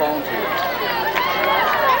couldn't clamp onto it.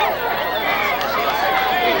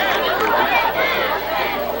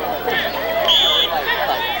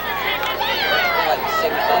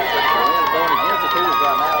 Going against the Cougars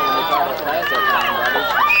right now when they try to pass that time. Right, they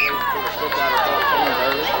slipped out of 13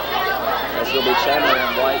 early. That's going to be Chandler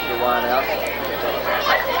and White for wideouts.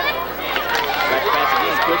 Back to pass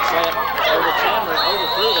again. Quick slap over Chandler.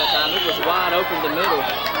 Overthrew that time. It was wide open the middle.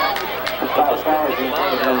 Just couldn't get the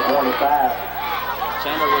ball down.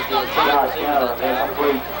 Chandler was the intended receiver that time.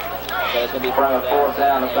 So it's going to be fourth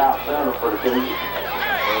down about center for the Cougars. So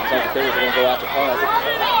it looks like the Cougars are going to go out to punt.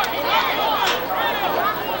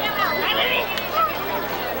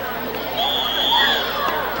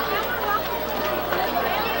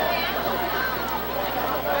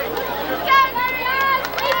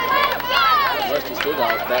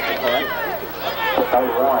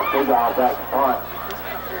 Seagull back in front.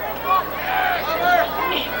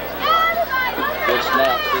 Good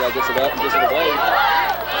snap. Seagull gets it up and gets it away. Very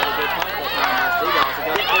good punt that time by Seagull. So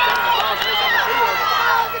goes puts on the ball, stays on the field.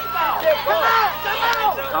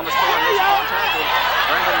 Thomas Corn makes contact with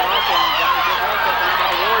Brandon Larkin. Got a good walk up by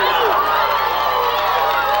the Warriors.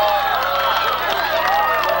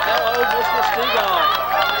 Hello, Mr. Seagull.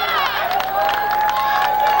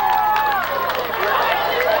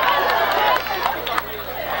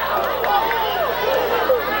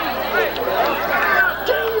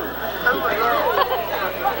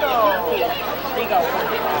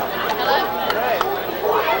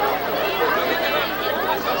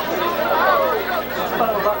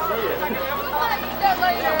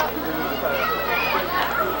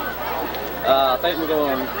 I think we're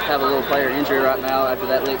going to have a little player injury right now after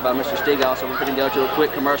that lick by Mr. Stegall, so we're going to go to a quick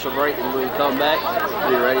commercial break, and when we come back,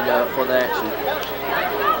 we'll be ready for the action.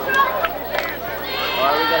 All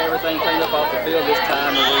right, we got everything cleaned up off the field this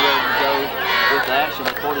time, and we're ready to go with the action.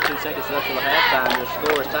 With 42 seconds left till the halftime, the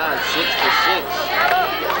score is tied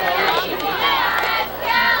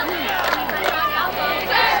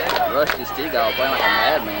 6-6. Rusty Stegall playing like a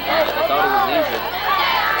madman. I thought he was injured.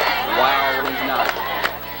 Wow, when he's not.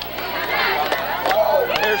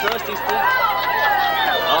 There's Rusty Stegall.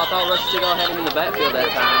 Oh, I thought Rusty Stegall had him in the backfield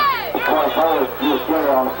that time.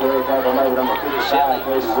 Shelley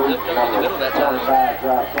was slipped over in the middle that time.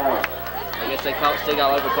 I guess they caught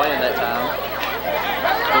Stegall overplaying that time.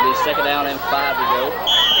 It'll be 2nd down and 5 to go.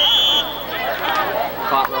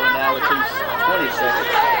 Clock rolling down with 20 seconds.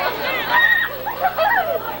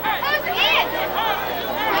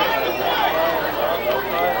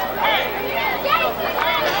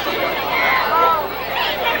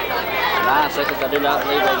 Seconds. I do not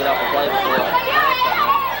believe they get off the play before halftime.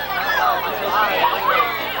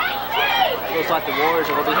 Looks like the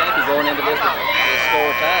Warriors are going to be happy going into this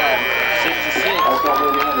score tied 6-6. That's going to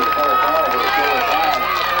be the end of the third quarter. The score tied.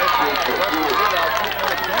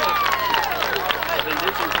 They've been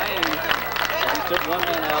inducing pain. He took one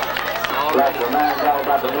man out already.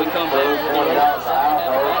 So when we come back, we'll be ready for the second half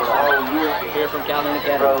of action here from Calhoun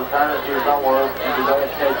Academy.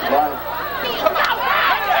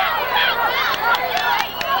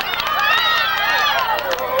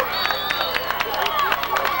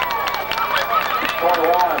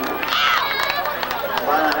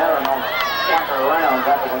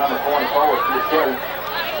 Back to number 24, to Kelly.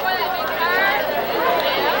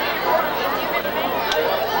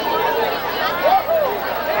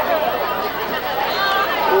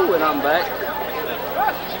 Ooh, and I'm back.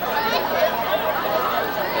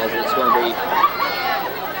 As it's going to be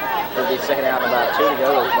 2nd out and about 2 to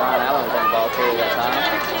go. As Brian Allen was on the ball carrier that time.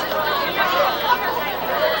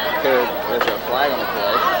 There's a flag on the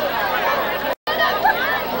play.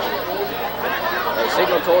 They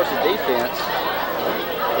signal towards the defense.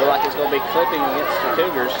 Look like it's going to be clipping against the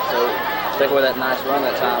Cougars, so take away that nice run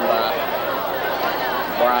that time by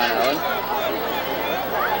Brian Allen.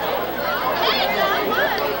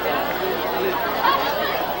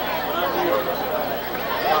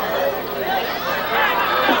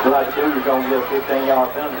 Looks like the Cougars going to get a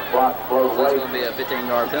 15-yard penalty block to blow away. That's going to be a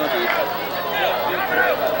 15-yard penalty.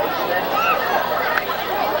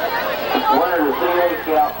 Winner of the CA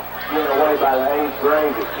Scout given away by the 8th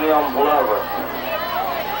grade is Kim Glover.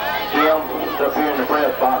 Kim, it's up here in the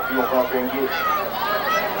press box. You want to come up here and get it.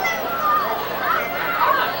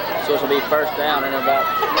 So this will be 1st down and about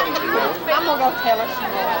 20 to go. I'm going to go tell her she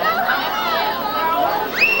won.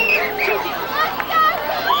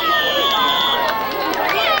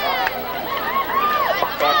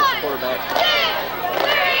 Clark is the quarterback.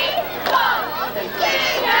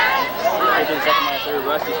 15-second mark through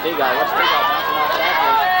Rusty Stegall. Rusty Stegall bouncing off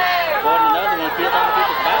tackles. Going another one. Keep on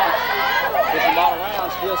people's bounce. Push the ball around.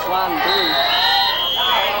 Still sliding through.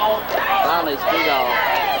 Finally, Stegall.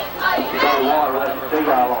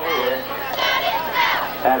 Stegall.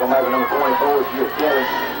 Tackle maker number 24 is Gia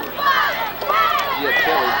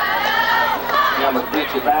Kelly. Number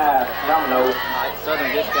 65, Domino.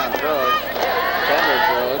 Southern Discount Drugs. Chandler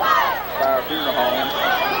Drugs. Fire Funeral Home.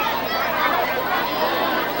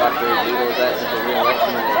 Dr. Beetle is asking for re-election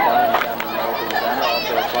in the Calhoun Academy Medical Examiner.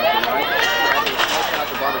 Also a function night. Happy Smokehouse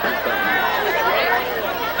and Barbecue Company.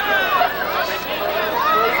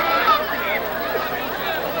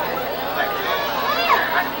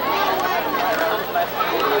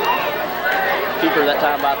 Keeper that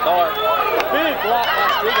time by Tharp. Big block by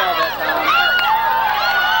Stegall that time.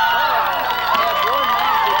 Had one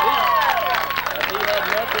man to beat, but he had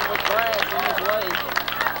nothing but grass in his way.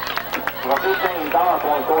 Well, 15 Dark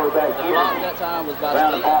on quarterback. The block that time was by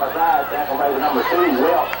Around the far side, tackle maker number 2,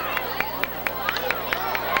 Welch.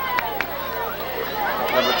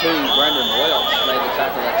 Brendan Welch made the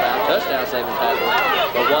tackle that time. Touchdown saving tackle.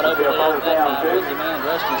 But what overlooked that time was the man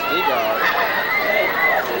Rusty Stigall.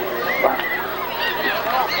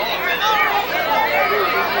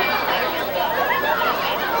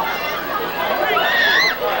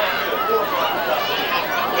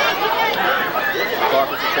 Clark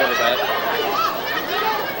is the quarterback.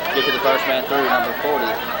 Get to the first man through, number 40.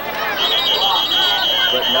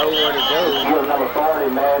 But nowhere to go. Number 40,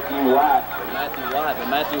 Matthew White. But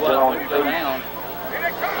Matthew White wouldn't go down.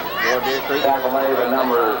 Or Deer Creek. Tackle made by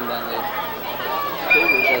number.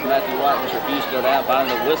 Cougars as Matthew White just refused to go down.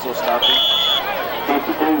 Finally the whistle stopped him.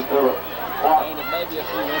 52, Philip. And it may be a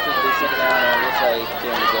few inches to be second down, or we'll say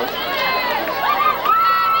 10 to go.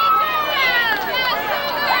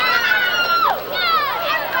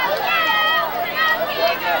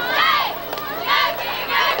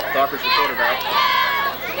 Tharper's the quarterback.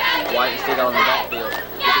 White and Stigall in the backfield.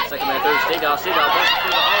 Get the second man through. Stigall busts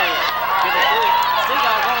through the hole. Get it through.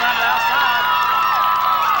 Stigall going around the outside.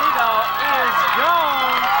 Stigall is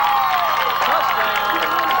gone. Touchdown.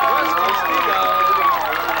 Rusty Stigall.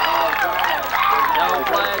 No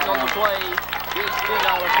flags on the play. Gives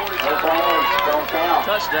Stigall a 45-yard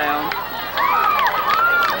touchdown.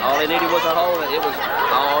 All he needed was a hole, and it was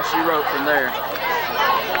all she wrote from there.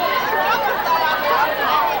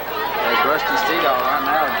 Rusty Stigall right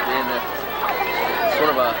now being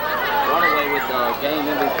sort of a runaway with game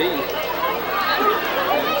MVP.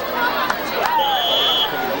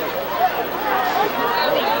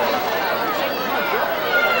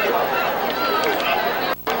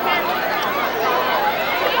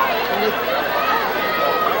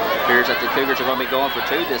 Appears that the Cougars are going to be going for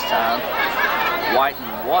two this time. White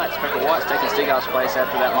and Watts, Pepper Watts taking Stigall's place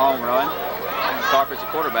after that long run. Carper's the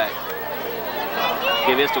quarterback.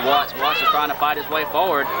 Give this to Watts. Watts is trying to fight his way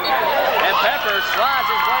forward. And Pepper slides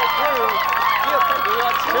his way through. Give Pepper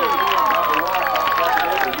Watts two.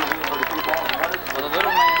 Well, the little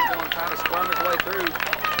man's trying to squirm his way through.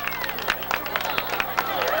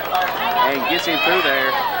 And gets him through there.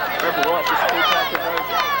 Pepper Watts is a two-pack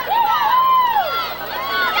conversion.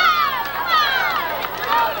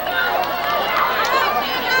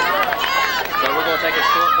 So we're going to take a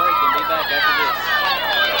short break and be back after this.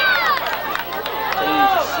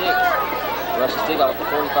 6. Rusty Stigall with the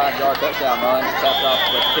 45-yard touchdown run. Capped off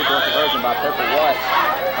with the kick-off conversion by Pepper Watts.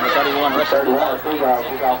 Number 31, Rusty Stigall.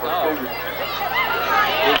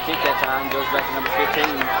 Big kick that time. Goes back to number 15.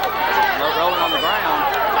 As it's rolling on the ground.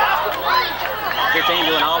 15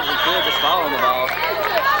 doing all he could, just following the ball.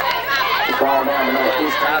 It's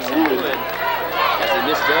Tyson Wood. As he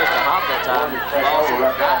misjudged the hop that time. Ball's in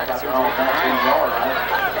the back. So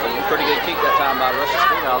a pretty good kick that time by Rusty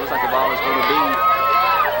Stigall. Looks like the ball is going to be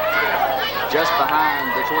just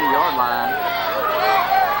behind the 20-yard line.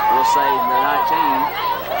 We'll say the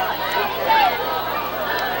 19.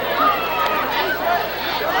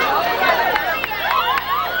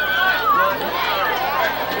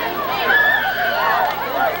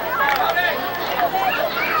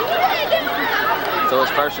 So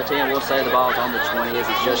it's first and 10. We'll say the ball's on the 20 as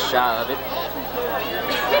it's just shy of it.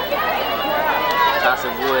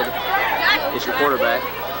 Tyson Wood is your quarterback.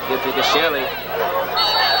 Give to Shelley.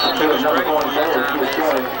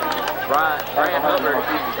 Brad Hubbard,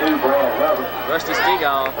 Rusty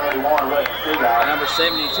Stigall, number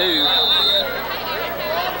 72,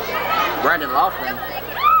 Brandon Laughlin.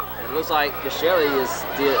 It looks like Shelley is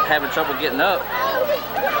having trouble getting up.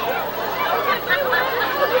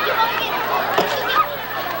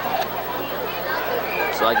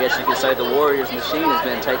 So I guess you could say the Warriors machine has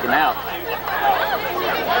been taken out.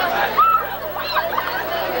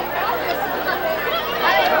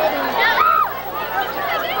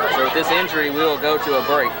 So with this injury, we will go to a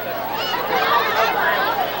break.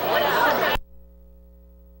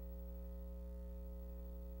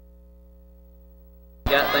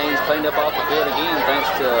 Got things cleaned up off the field again thanks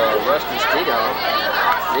to Rusty Stigall.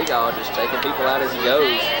 Stigall just taking people out as he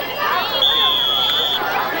goes.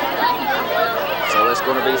 So it's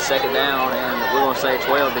going to be second down, and we're going to say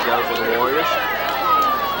 12 to go for the Warriors.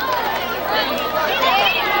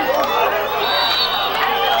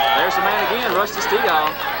 There's the man again, Rusty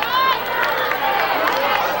Stigall.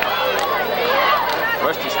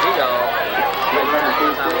 Rusty Stigall.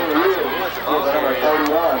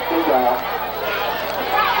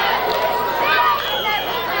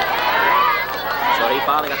 So he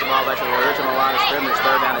finally got the ball back to the original line of scrimmage,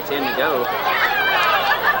 third down and 10 to go.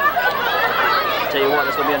 Tell you what,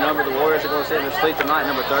 that's going to be a number the Warriors are going to sit in their sleep tonight,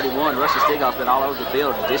 number 31. Rusty Stigall's been all over the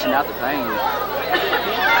field, dishing out the pain.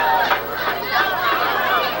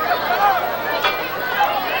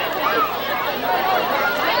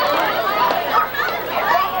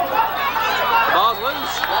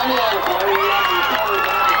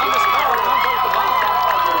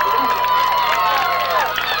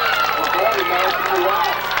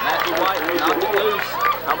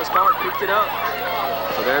 picked it up.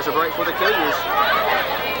 So there's a break for the Cougars.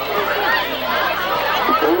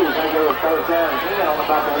 Cougars think it was first down and 10 on the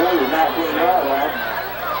back of the 19-yard line.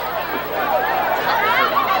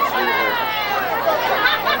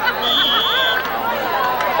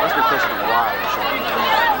 Must be pushing the wire or something.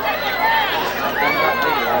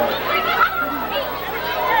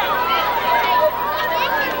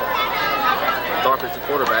 Tharper's the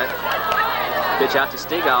quarterback. Pitch out to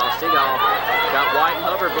Stegall. Stegall got White and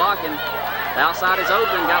Hubbard blocking. The outside is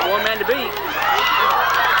open. Got one man to beat.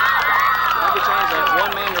 Maybe change that. One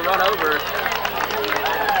man to run over.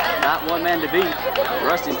 Not one man to beat.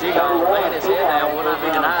 Rusty Stegall laying his head down. Will not be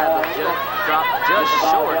denied, but just dropped just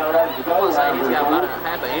short. I want to say he's got about a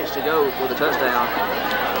half an inch to go for the touchdown.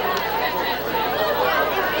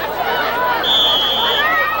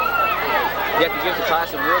 You have to give it to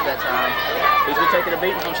Tyson Wood that time. He's been taking a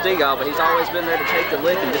beating from Stegall, but he's always been there to take the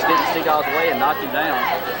lick and just get in Stegall's way and knock him down.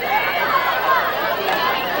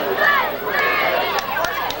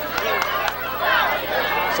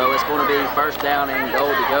 So it's going to be first down and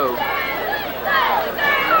goal to go.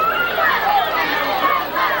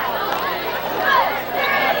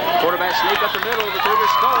 Quarterback sneak up the middle, the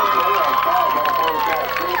Cougars score.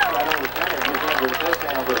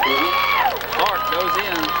 Clark goes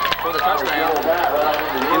in for the touchdown.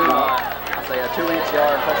 Give him I'll say a 2-inch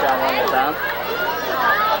yard touchdown run that time.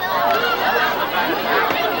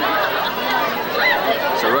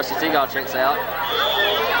 So Rusty Stegall checks out.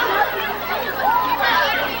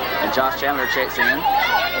 And Josh Chandler checks in.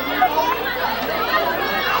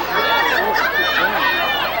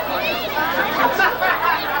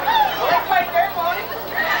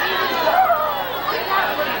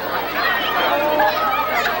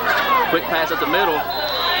 Quick pass up the middle.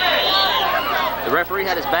 The referee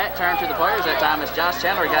had his back turned to the players that time as Josh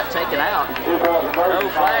Chandler got taken out. No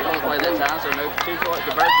flag on the play that time, so no two-point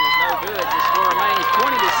conversion is no good. The score remains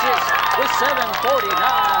 20-6 with 7:49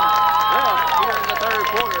 left here in the third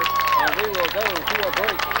quarter, and we will go to a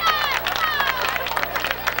break.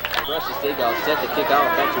 Rusty Stegall set to kick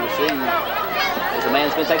off back to receive. As the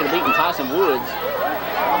man's been taking a beating, Tyson Woods,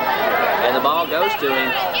 and the ball goes to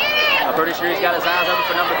him. I'm pretty sure he's got his eyes open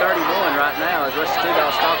for number 31 right now as Rusty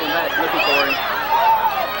Stegall stalking back, looking for him.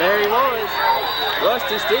 There he was.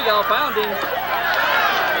 Rusty Stegall found him.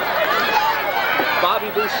 Bobby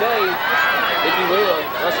Boucher, if you will.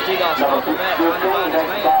 Rusty Stegall stalking back, trying to find his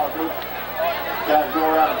man.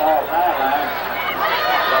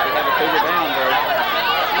 Well, we have a Cougar down, though.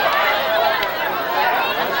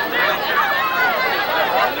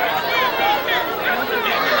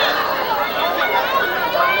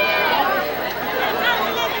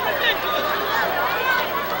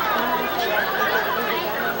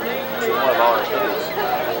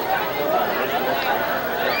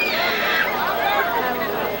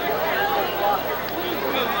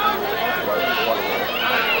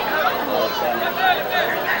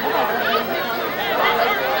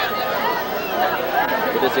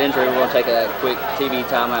 With this injury, we're going to take a quick TV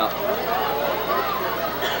timeout.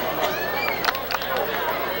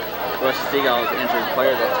 Rusty Stegall was the injured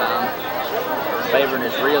player that time, favoring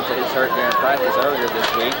his ribs that he's hurt during practice earlier this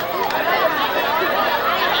week.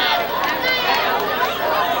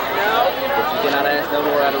 But you cannot ask no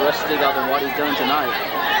more out of Rusty Stegall than what he's done tonight.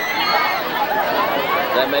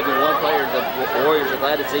 That may be one player the Warriors are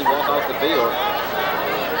glad to see walk off the field.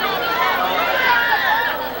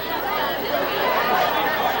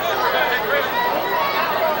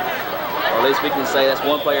 Or at least we can say that's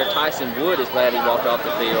one player, Tyson Wood, is glad he walked off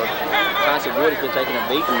the field. Tyson Wood has been taking a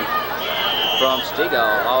beating from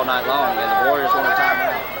Stegall all night long, and the Warriors want a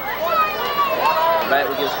timeout. Back,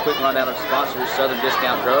 we give us a quick rundown of sponsors: Southern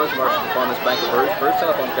Discount Drugs, Merchant Performance Bank of Bruce, Bruce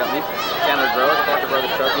Telephone Company, Chandler Drugs, Dr. Brother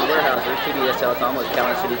Trucking, Warehouses, TDS Telecom with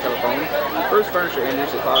Calhoun City Telephone, Bruce Furniture and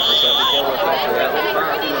Music Closet Company, Kelly Factory Outlet,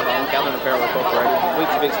 Fire Funeral Home, Calhoun Apparel Incorporated,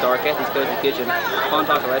 Weeks Big Star, Kathy's Cozy Kitchen,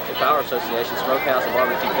 Pontoc Electric Power Association, Smokehouse and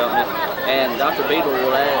Barbecue Company, and Dr. Beadle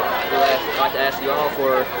will like to ask you all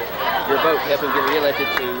for your vote to help him get reelected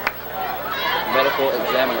to Medical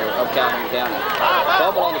Examiner of Calhoun County.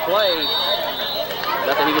 Fumble on the play.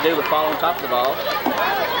 Nothing he can do but fall on top of the ball.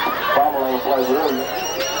 Fumble on the play, Williams.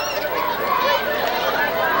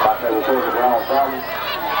 Like they were taking the wrong fumble.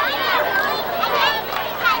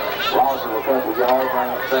 Loss of a couple yards.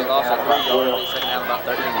 Second loss of 3 yards. Second down, about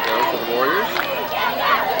 13 to go for the Warriors.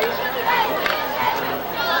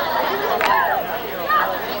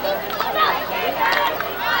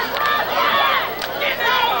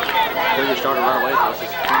 Cougars started right away for us. It's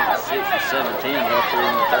 26-17 left here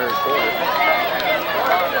in the third quarter.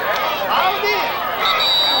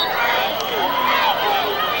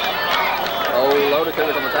 Oh, Whole load of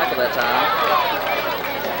Cougars on the tackle that time.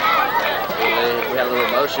 We had a little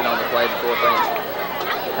motion on the play before things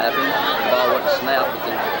happened. The ball wasn't snapped, but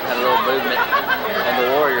then had a little movement on the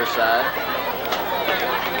Warriors side.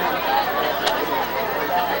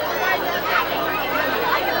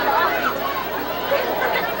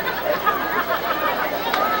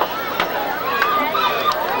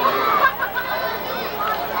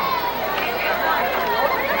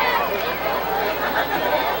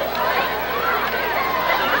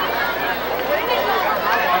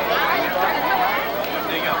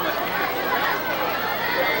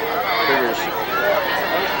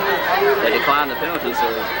 They declined the penalty, so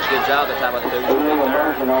good job that time by the Cougars.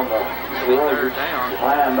 Third down.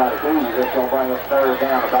 Declined by the Cougars. That's going to bring us third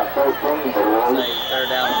down about 13 for the Warriors. Say third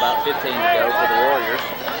down, about 15 to go for the Warriors.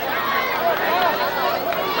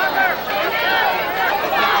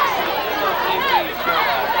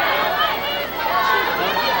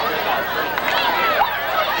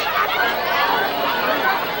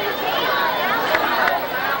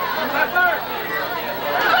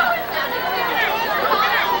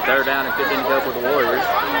 Third down and 15 to go for the Warriors.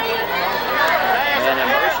 And in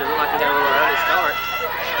motion, looked like we got a little early start.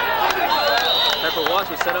 Pepper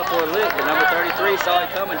Watts was set up for a lick, but number 33 saw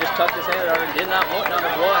it coming, just tucked his head under and did not want none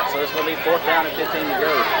of Watts, so it's going to be fourth down and 15 to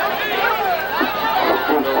go.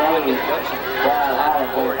 A little quick introduction here.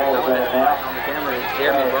 On the camera is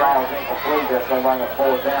Jeremy Brown. That's going to bring us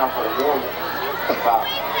fourth down for the Warriors.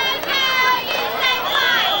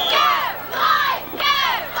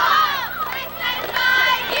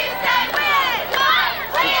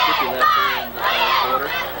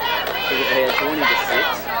 Ahead 20 to 6.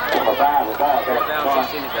 Fourth down, 16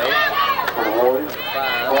 to go. For the Warriors.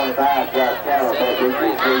 25, Josh Chandler back to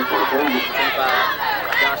receive for the Cougars. 25,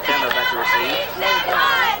 Josh Chandler back to receive.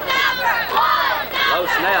 Low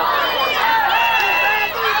snap.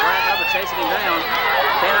 Brad Hubbard chasing him down.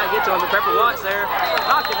 Cannot get to him, but Pepper Watts there.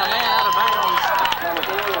 Knocking the man out of bounds.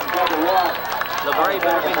 LeBray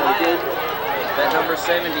better be glad. That number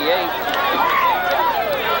 78.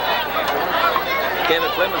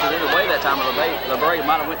 Kevin Clemens was in the way that time of LeBray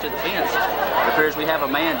might have went to the fence. It appears we have a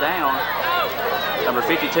man down, number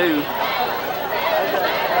 52. It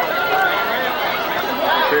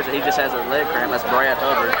appears that he just has a leg cramp. That's Brad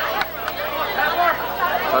Hubbard.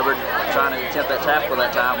 Hubbard trying to attempt that tackle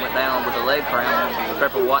that time, went down with a leg cramp.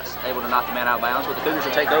 Pepper Watts able to knock the man out of bounds, but the Cougars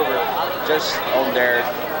will take over just on their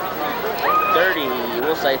 30,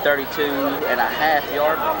 we'll say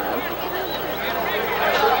 32.5-yard line.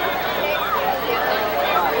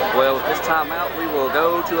 Well, with this timeout, we will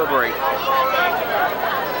go to a break.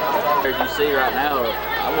 As you see right now,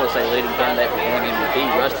 I'm going to say leading candidate for MVP,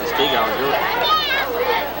 Rusty Stegall.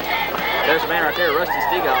 There's a man right there, Rusty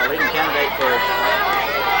Stegall, leading candidate for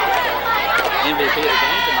MVP of the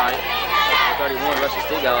game tonight. Number 31, Rusty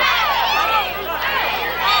Stegall.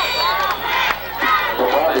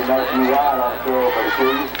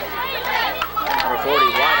 Number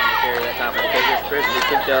 40, White on the carry that time for the Cougars. Prison, he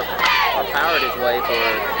picked up or powered his way for,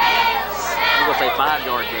 I'm going to say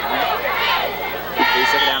 5-yard gain.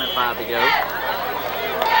 He's second down and 5 to go.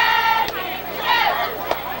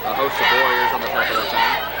 A host of Warriors on the tackle that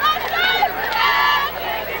time.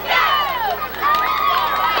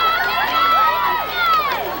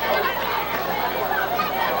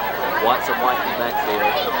 Watts and White in the backfield.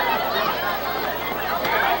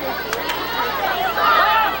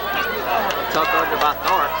 Tucked under by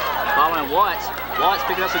Tharp. Following Watts. Watts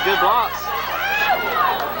picking up some good blocks.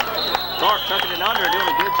 Tharp tucking it under, doing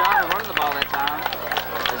a good job of running the ball that time.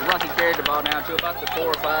 As Lucky carried the ball down to about the 4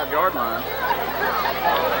 or 5-yard line.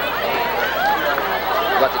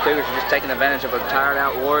 But the Cougars are just taking advantage of a tired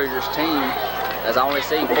out Warriors team. As I only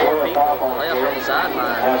see 4 people left on the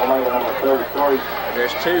sideline.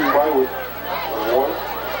 There's 2. Oh,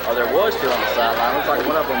 there was 2 on the sideline. Looks like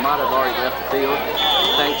one of them might have already left the field.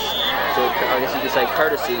 Thanks to, I guess you could say,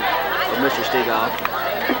 courtesy of Mr. Stegall.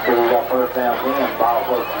 So we got first down in, ball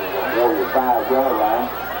close to the Warrior 5-yard line.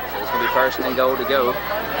 So it's going to be first and goal to go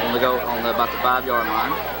on about the 5-yard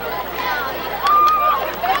line.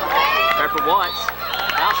 Pepper Watts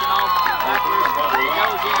bouncing off backwards. He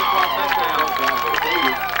goes in for a touchdown.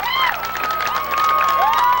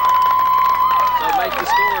 So make the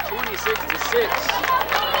score 26 to 6.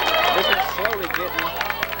 This is slowly getting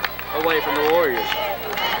away from the Warriors.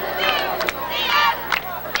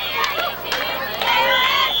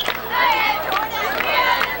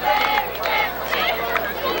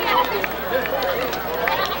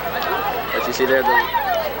 As you see there, the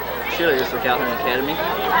cheerleaders for Calhoun Academy.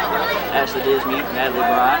 Ashley Disney, Natalie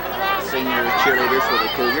Bryant, senior cheerleaders for the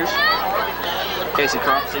Cougars. Casey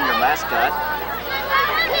Crump, senior mascot.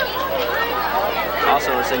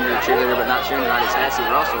 Also a senior cheerleader, but not cheering tonight, is Cassie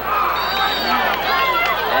Russell.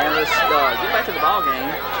 And let's get back to the ball game.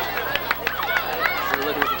 So we're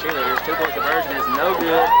looking at the cheerleaders. 2-point conversion is no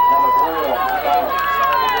good. Sorry,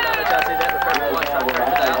 we did not let y'all see that, but Purple Watch trying to turn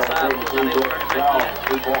to the outside.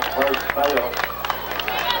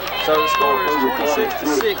 So the score is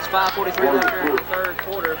 26-6, 5:43 left here in the third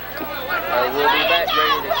quarter. We'll be back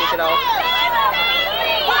ready to kick it off.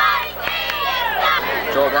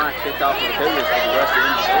 Joel Bryant kicked off for the Cougars for the rest of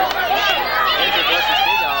the industry. Here's the Justice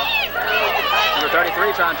kickoff. Number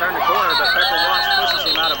 33 trying to turn the corner, but Pepper Watts pushes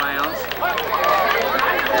him out of bounds.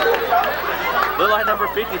 Looked like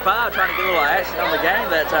number 55 trying to get a little action on the game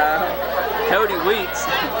that time. Cody Weeks.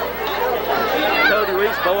 Cody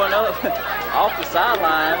Weeks bowling up off the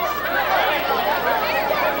sidelines.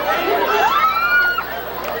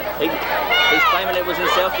 He's claiming it was in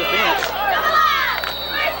self-defense.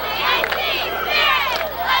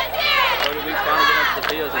 Cody Weeks finally getting up to the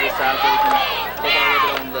field so this time so we can take out a little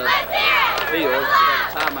bit on the field. We have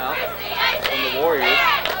a timeout from the Warriors.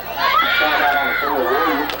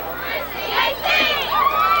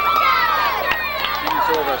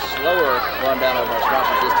 Sort of a slower rundown of our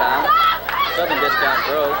sponsors this time. Southern Discount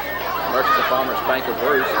Drugs, Merchants and Farmers Bank of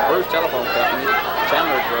Bruce, Bruce Telephone Company,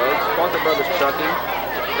 Chandler Drugs, Parker Brothers Trucking,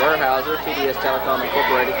 Warehouser, TDS Telecom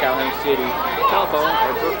Incorporated, Calhoun City Telephone,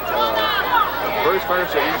 Bruce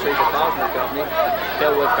Furniture Industries and Fosner Company,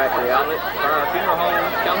 Kelwood Factory Outlet, Fire Funeral Home,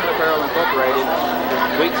 Calhoun Apparel Incorporated,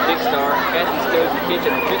 Weeks Big Star, Kathy's Cozy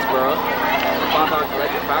Kitchen in Pittsburgh, Pontoc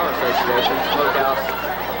Electric Power Association, Smokehouse,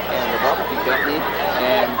 and the Barbecue Company,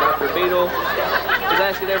 and Dr. Beadle is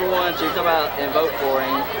asking everyone to come out and vote for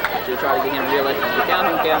him to try to get him re-elected to the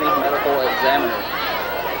Calhoun County Medical Examiner.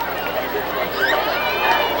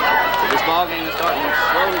 So this ball game is starting to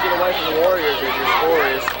slowly get away from the Warriors as the score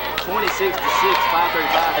is 26-6,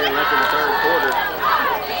 5:35 here left in the third quarter.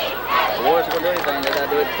 The Warriors are going to do anything, they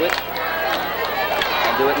got to do it quick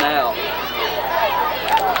and do it now.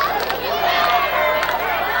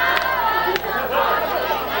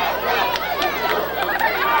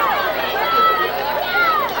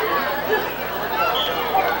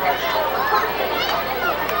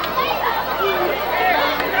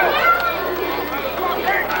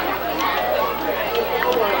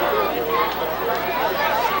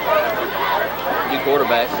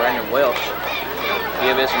 Quarterback Brandon Welch.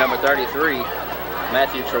 Give us number 33,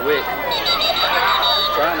 Matthew Trewick.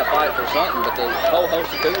 Trying to fight for something, but the whole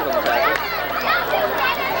host of Cougars on the tackle.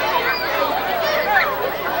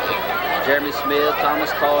 Jeremy Smith,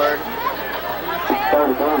 Thomas Card,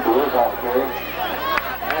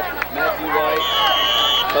 Matthew White,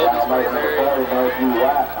 Kobe Smith,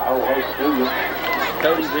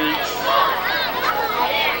 Cody Weeks,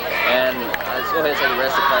 and let's go ahead and say the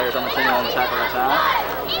rest of the players on the team on the tackle that time.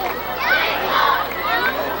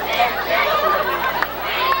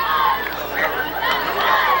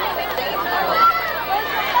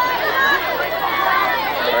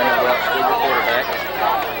 Brandon Welch, the quarterback.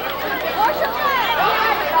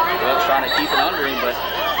 Welch trying to keep it under him, but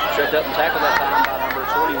tripped up and tackled that time by number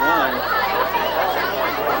 21.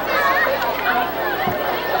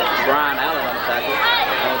 Brian Allen on the tackle.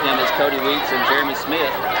 Along with him is Cody Weeks and Jeremy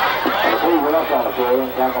Smith. Number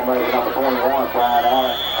 21, Brian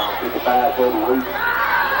Allen, number 55, Cody Weeks.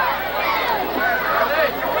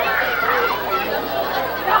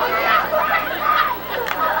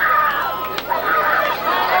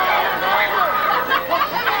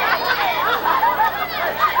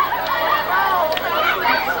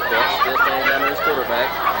 Still staying down to his quarterback.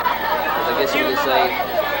 I guess you could say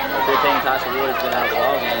 15 Tyson Wood has been out of the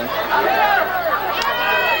ball game.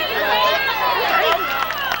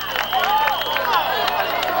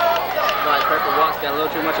 Purple Watts got a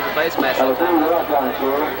little too much of a face mask that time. Number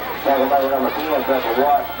 10, Purple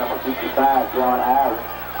Watts, number 55, John Allen.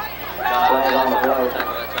 John Allen on the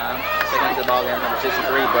tackle that time. Second into the ball game, number 63,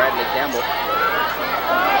 Bradley Campbell.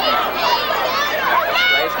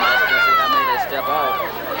 Face mask, we'll see how many they step off.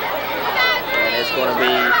 And it's going to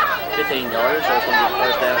be 15 yarders, so it's going to be the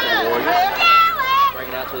first down for the Warriors.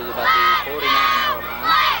 Breaking out to about the 49-yard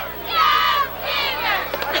line.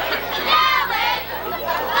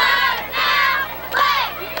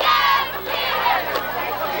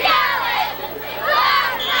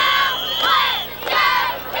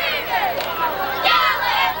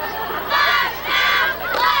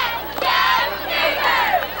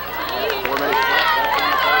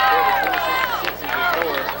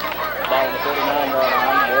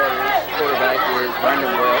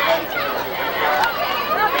 Brandon Welch.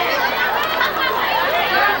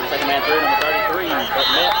 Second man through, number 33, but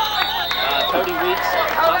met Cody Weeks,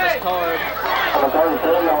 Thomas Card,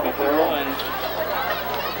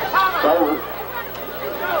 Joel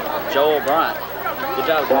Bryant. Good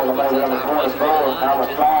job, Joel Bryant. That time. Plus, he made a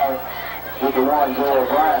line. 51, Joel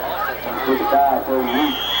Bryant. 55, Cody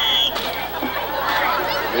Reese.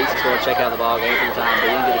 Reese is going to check out the ball game for the time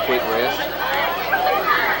being, get a quick rest.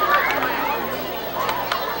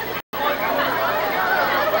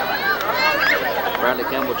 Bradley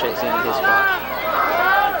Campbell checks in at his spot.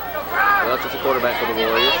 Welch is the quarterback for the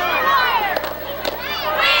Warriors.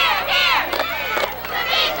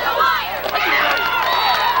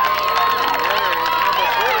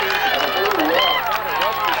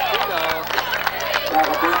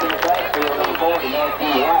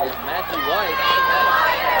 Matthew White.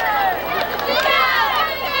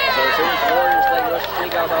 So as soon as the Warriors think Rush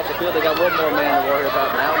Seagulls off the field, they got one more man to worry about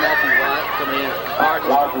now. Matthew White coming in hard.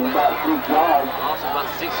 Also about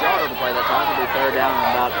 6 yards on the play that time. It'll be third down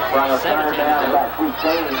and about 17 to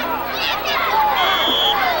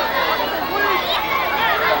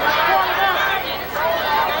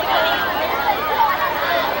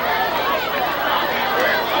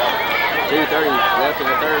 .2:30 left in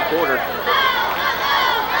the third quarter.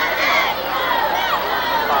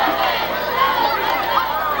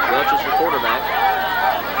 Welch is the quarterback.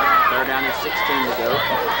 Third down and 16 to go.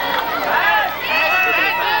 Taking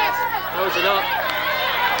the pass, throws it up.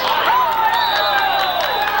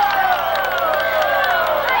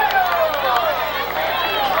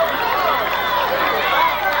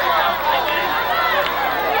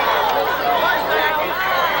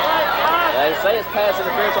 They say it's pass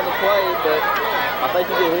interference on the play, but I think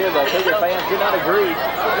you can hear the Cougar fans do not agree.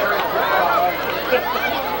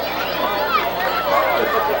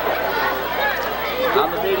 I'm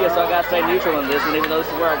the media, so I got to stay neutral on this one, even though this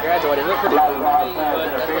is where I graduated. It looked pretty good to me, but that's what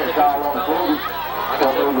the officials call. Like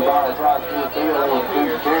I said before, that's why the field over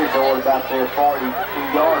here. About their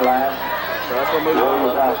 42-yard line. So that's going to move on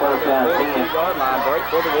up to the 42-yard line. Break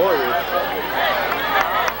for the Warriors.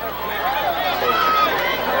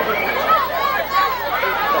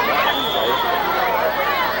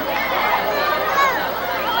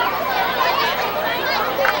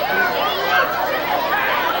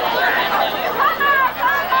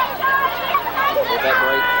 That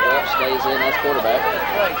break, Welch stays in as quarterback.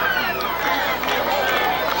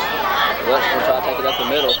 Welch will try to take it up the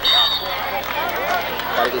middle.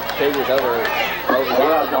 Try to get the Cougars over there. On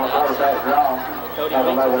the quarterback draw. Cody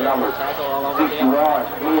Weeks is there for a tackle along with him.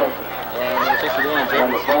 And number 61,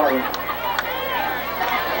 Jeremy Smith.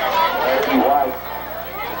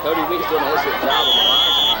 Cody Weeks doing an excellent job on the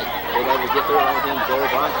line tonight. Being able to get through along with him. Joel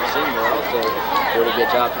Bryant, the senior, also doing a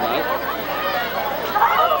good job tonight.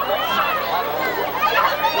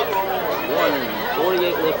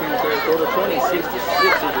 1:48 left in the third quarter. 26-6 is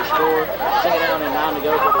the score. Second down and 9 to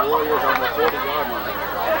go for the Warriors on the 40-yard line.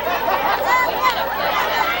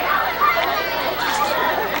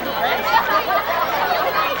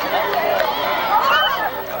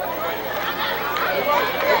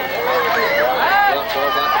 Yep,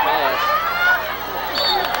 throws out the pass.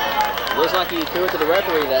 Looks like he threw it to the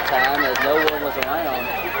referee that time as no one was around.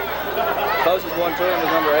 Closest one to him was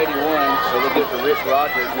number 81, so we'll get for Rich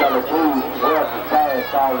Rogers. Number 2, pass,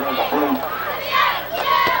 falls incomplete.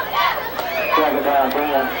 Second down,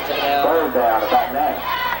 10. Third down, about 9.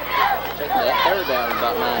 Checking that third down,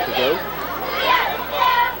 about 9 to go.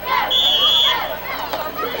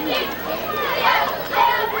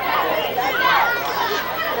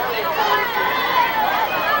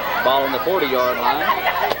 Ball on the 40-yard line.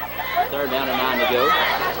 Third down and 9 to go.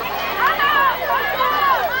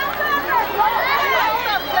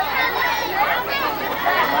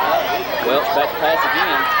 Welch back to pass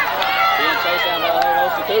again. Being chased down by the whole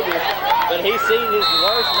host of Cougars. But he sees his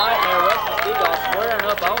worst nightmare, Rusty Seagull, squaring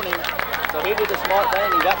up on him. So he did the smart thing.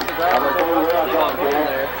 He got to the ground before Rusty Seagull got in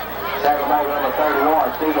there. Tackle made number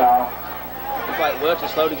 31, Seagull. Looks like Welch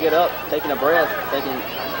is slow to get up, taking a breath, thinking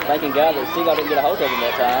God that Seagull didn't get a hold of him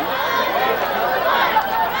that time.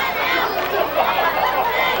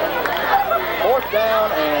 Fourth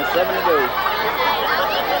down and 7 to go.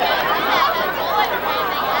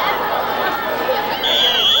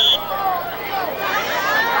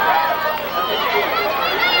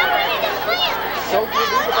 So good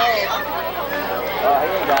with the ball. Oh,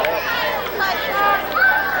 he ain't got it.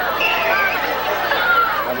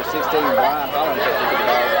 Number 16, Brian Holland took it to the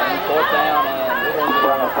ball game. Fourth down, and we're going to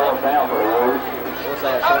run a fourth down for the Warriors. We'll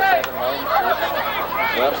say a short second low.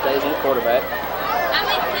 Well, stays in quarterback.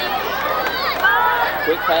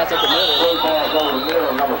 Quick pass at the middle. Quick pass over the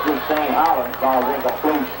middle. Number 16, Holland, falls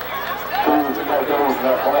incomplete. Cougars to take over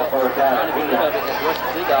that first down. Trying to get rid of it as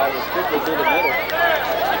Rusty Seagull was quickly through the middle.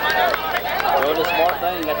 Doing the smart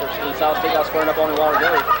thing after he saw Seagull squaring up on him a while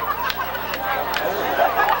ago.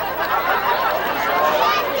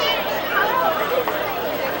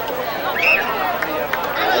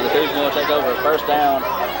 first down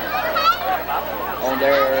on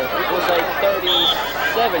their, we'll say,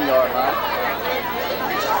 37-yard line.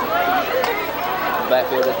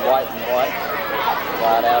 Backfield is White and White.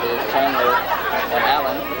 Wide out is Chandler and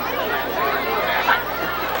Allen.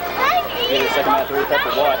 Give it second and 3,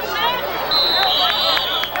 Pepper Watts.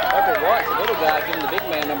 Pepper Watts, the little guy, giving the big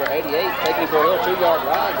man number 88, taking for a little 2-yard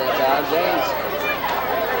ride that time. James.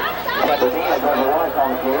 But he has number 1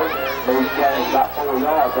 on the field, but he's gained about 4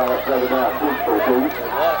 yards on that second down push for the two.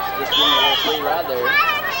 Watts just giving a little free ride there.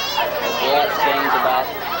 As Watts gains about,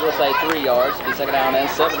 we'll say, 3 yards. It'll be second down and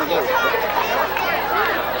 7 to go.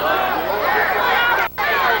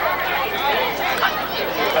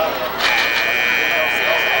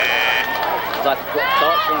 Looks like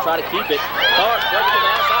Clark's going to try to keep it. Clark breaking to the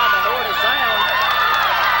outside. The horn is sound.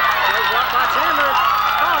 Goes right by Chandler.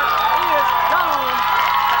 Clark is gone.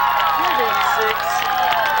 Give him 6.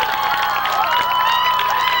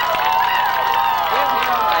 Give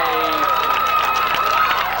him a,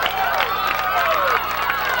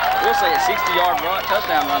 we'll say a 60-yard run,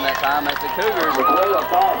 touchdown run that time. As the Cougars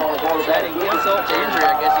adding insult to injury,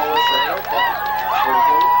 I guess you would say.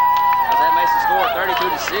 As that makes the score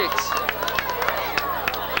 32-6.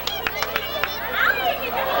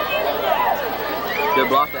 Good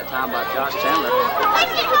block that time by Josh Chandler.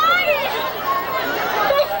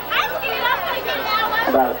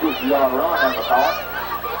 About a 50-yard run on the call.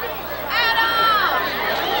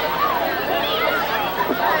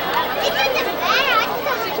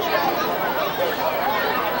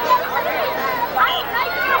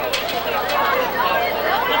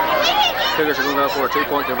 Cougars are going to go for a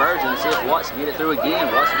 2-point conversion and see if Watts can get it through again.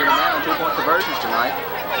 Watts getting down on 2-point conversions tonight.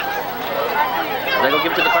 They're going to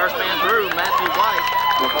give it to the first man through, Matthew White.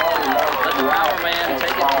 Let the power man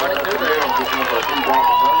take it and run it through there. 34-6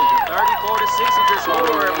 is your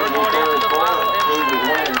score, and we're going into the final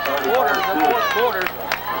quarter, the fourth quarter.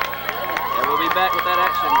 And we'll be back with that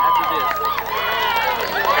action after this.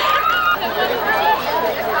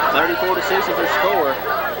 34-6 is your score.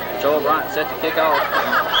 Joel Bryant set to kick off.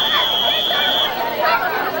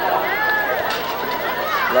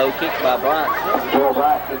 Low kick by Bryant. Joel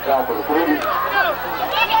Bryant kicks off for the 40.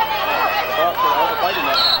 Clark could have overplayed him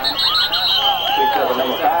that time. Kicks up to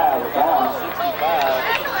number 5 with Vaughn. 65.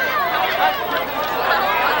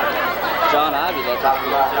 John Ivy that time.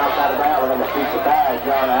 Outside of bounds, number 65,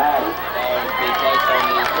 John Ivy. Ball will be placed on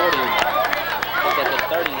the 40. Look at the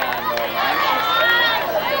 39-yard line.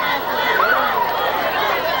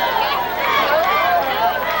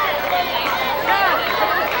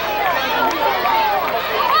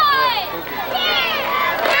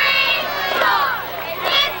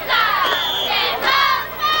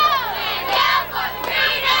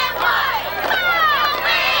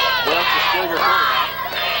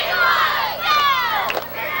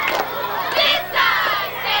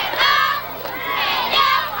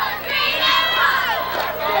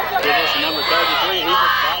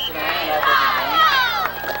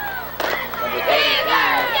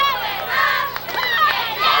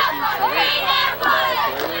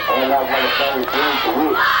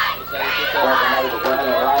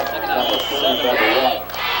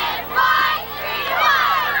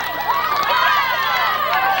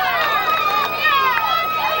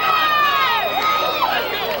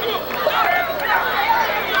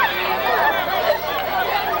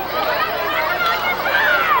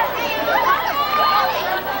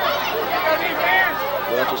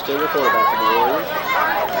 Still your quarterback for the Warriors.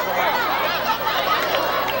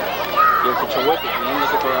 Give it to Chewicki again,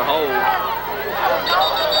 looking for a hold.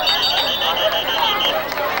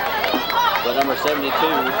 But number 72.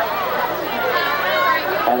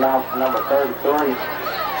 And now number 33.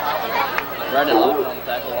 Brandon Logan on the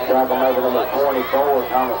tackle. Tackle number 24,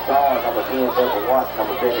 Thomas Starr. Number 10, Pepper Watts.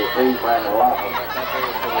 Number 52, Brandon Logan. Tackle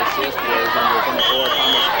for the assist was number 24,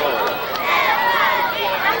 Thomas Cole.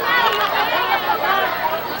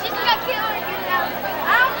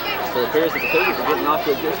 So it appears that the Cougars are getting off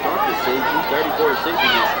to a good start this season. 34-6 is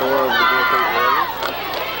the score over the Bull Creek Warriors.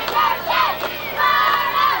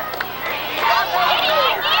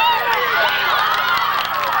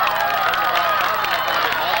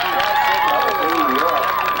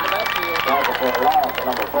 Tackle for a loss,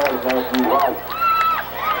 number 40, Matthew White.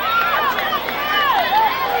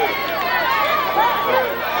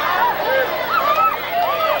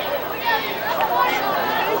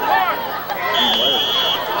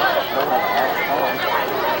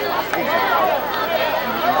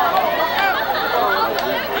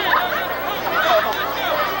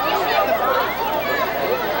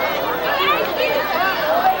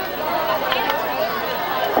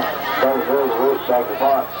 back to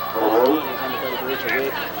punt for the Wolves. At the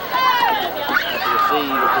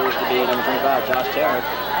receive appears to be number 25, Josh Chandler.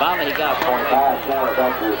 Finally, he got 25, Chandler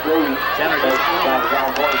back to receive. Chandler gets the point. Got his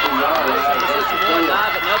own 22 yards. This is one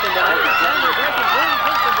dive, but nothing but Chandler breaking through,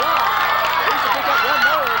 gets the block. Needs to pick up one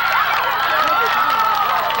more. Good return by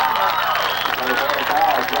Josh Chandler.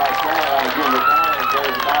 Josh Chandler on the good return.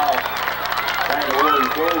 There's the ball. Chandler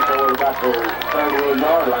Williams in, so we're about the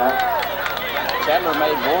 38-yard line. Chandler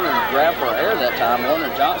made Warner grab for air that time, Warner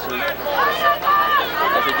Johnson.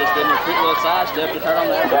 As he just gave him a quick little side step to turn on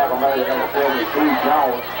the air. Tackle made number 72,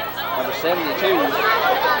 Jones. Number 72,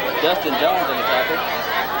 Dustin Jones on the tackle.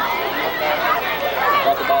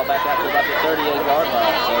 Brought the ball back out to about the 38-yard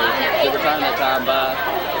line, so good return that time by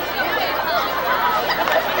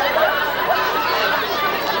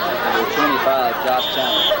number 25, Josh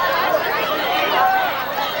Chandler.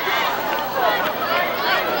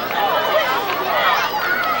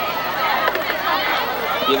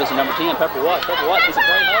 Give us a number 10, Pepper Watts. Pepper Watts gets a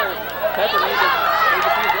great hold. Pepper needs a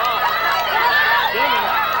few blocks. Spinning.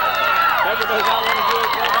 Pepper does not want to do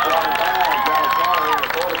it.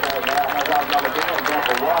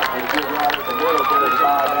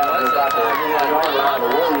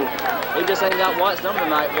 We just ain't got Watts' number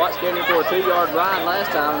tonight. Watts getting him for a 2-yard line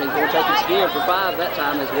last time, and he's going to take him skiing for 5 that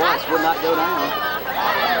time as Watts would not go down.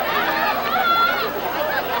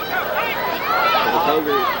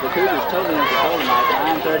 The Cougars totally in control tonight.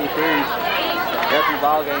 9:33 left in the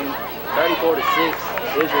ball game. 34-6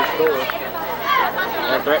 is your score.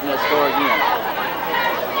 They're threatening to score again.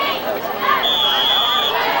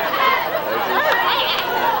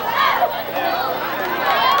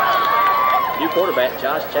 New quarterback,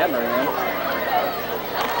 Josh Chandler in.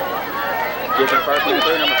 Gives him first number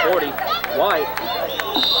 3, number 40, White.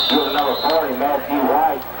 Number 40, Matthew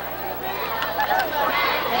White.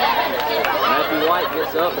 Matthew White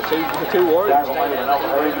gets up, the two Warriors stay down.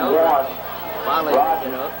 Finally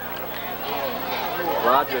picking up.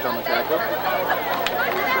 Rogers on the tackle.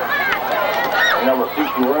 Number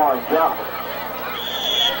 51, Johnson.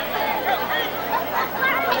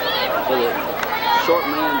 So the short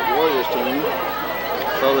man Warriors team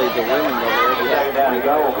slowly dwindling over there. Second down to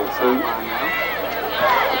go over the seat.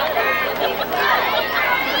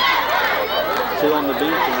 2 on the bench,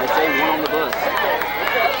 and they say 1 on the bus.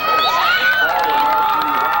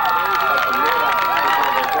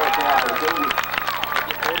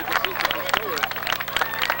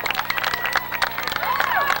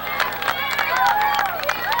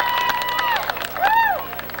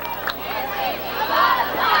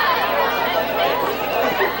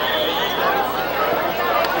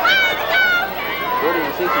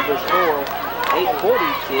 Score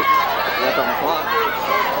 8:46 left on the clock.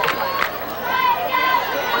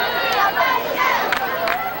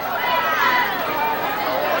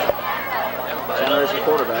 Chandler is the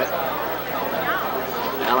quarterback.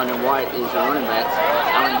 Allen and White is the running backs.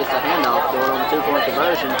 Allen gets a handoff going on the 2-point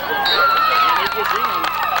conversion. And he gets in.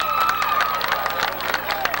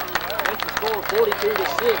 Makes the score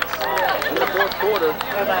 42-6 in the 4th quarter.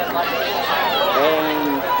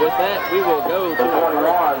 And with that, we will go to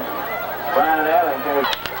 21. Brian Allen goes.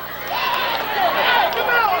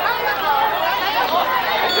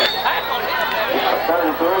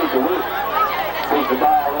 33 to Week. Picks the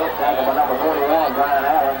ball up, tackled by number 41, Brian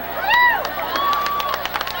Allen.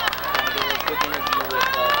 Quick interview with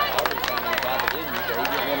Aubrey Simon about the didn't, so he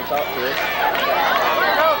didn't want to talk to us.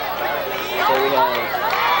 So we have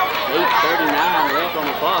 8:39 left on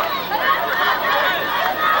the clock.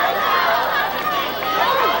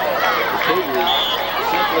 Cougars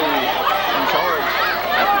simply in charge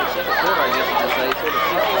after the 2nd quarter, I guess you could say, sort of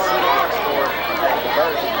 66 score the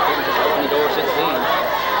first. Cougars just opened the door 16.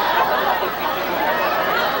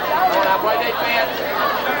 Now play defense.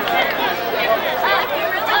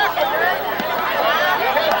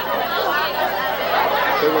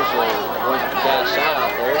 Cougars are one guy shy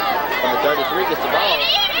out there. Number 33 gets the ball.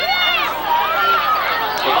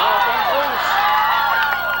 The ball comes loose.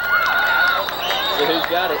 So who's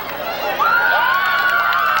got it?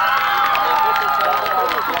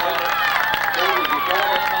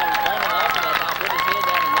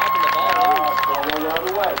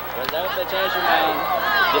 They change their mind,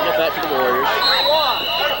 giving it back to the Warriors.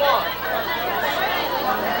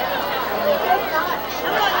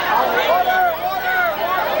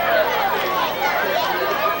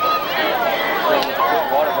 Quick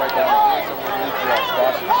water break down here, so we'll move through our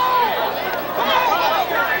sponsors.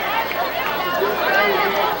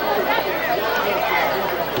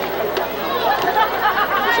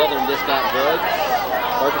 Southern Discount Drugs,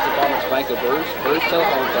 Purchase Apartments Bank of Bruce, Bruce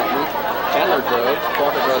Telephone Company, Chandler Drugs,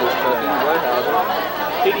 Parker Brothers Trucking, Warehouser,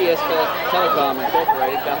 PDS Telecom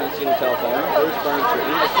Incorporated, Calhoun City Telephone, Bruce Furniture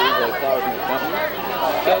Industries, a Clarkson Company,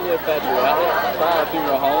 Kelwood Factory Outlet, Fire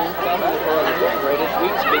Funeral Home, Calhoun Apparel Incorporated,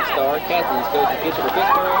 Wheaton's Big Star, Kathleen's Cozy Kitchen of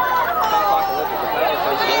Pittsburgh, Hancock Electrical Power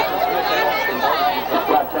Association, Smith House, and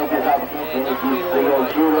Barbecue Company. And if you feel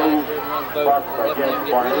like everyone's vote, let them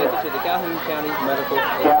get related to the Calhoun County Medical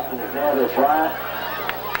Exam.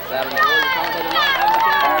 Saturday boys are commentated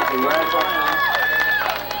tonight.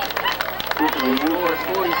 Score is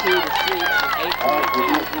 42 to 6,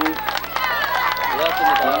 8:22 left in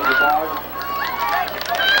the ball.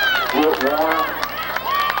 Wilt Warner,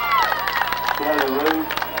 Kelly Reed,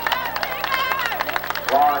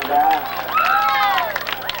 Lauren Guy,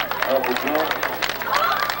 Eddie Kent,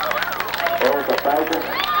 Erica Baker,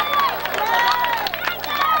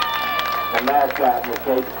 the mascot, Miss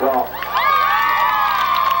Kate Croft.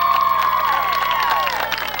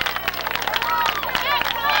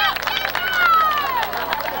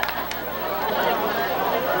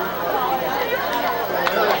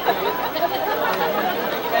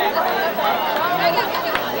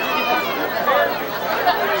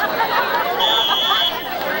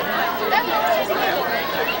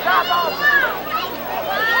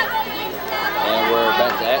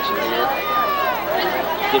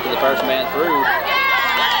 Get to the first man through.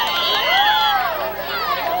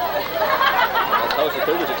 That's Tulsa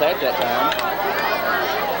Cougars attacked that time.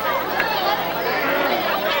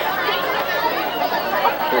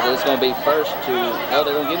 Because it's going to be first to, oh,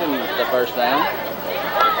 they're going to give him the first down.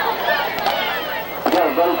 You got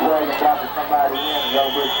a vote flag to block somebody in,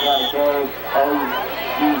 Young Bush County Cave,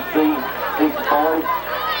 OUC 640.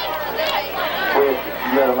 Quick,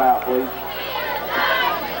 let them out, please.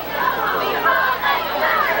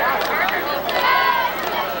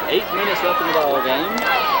 8 minutes left in the ball game.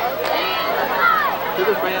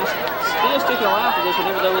 Cougar fans still sticking around for this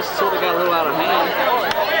one, even though this sort of got a little out of hand.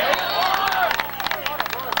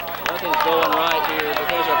 Nothing's going right here, but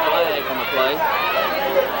there's a flag on the play.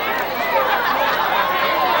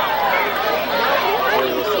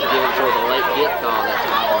 We will give it sort of a late hit call that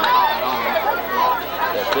time on popping on.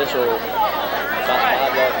 The official about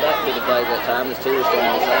 5 yards back to the play that time. This 2 is still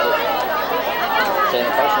undecided. Saying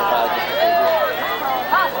a personal foul against the Cougars.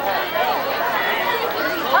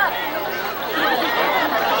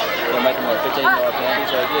 They'll make them a 15-yard penalty,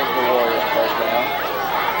 so it gives the Warriors a first down.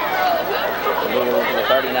 They're moving to the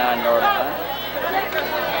 39-yard line.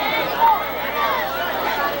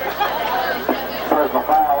 Personal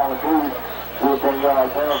foul on the Cougars,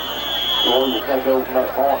 14-yard penalty. The Warriors take over from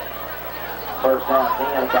that point. First down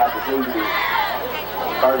 10, about the Cougars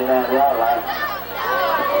 39-yard line.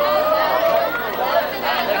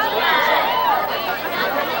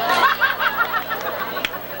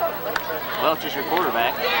 Welch is your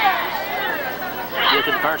quarterback. Get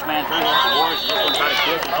to the first man through. The Warriors just going to try to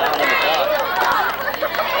steal some time on the clock.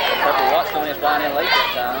 Purple Watts coming in flying in late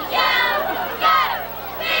that time.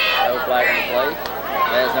 No flag on the play.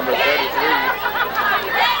 That's number 33.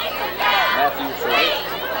 Matthew Schwartz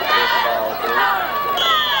gets the ball through.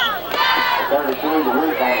 33 the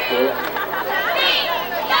week on the field.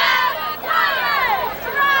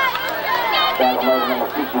 Tackle number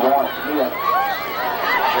 51, Smith.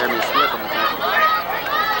 Jeremy Smith on the tackle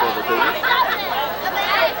for the Cougars.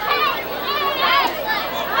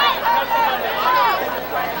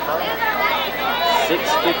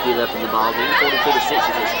 6:50 left in the ball game. 42 to 6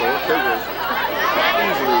 is the score. Cougars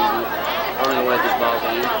easily running away with this ball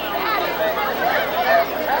game.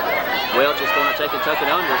 Welch is going to take and tuck it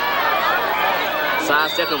under. Side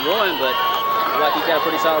step and 1, but like he's got a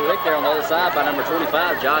pretty solid lick there on the other side by number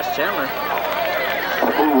 25, Josh Chandler.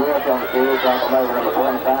 Welch on the field, number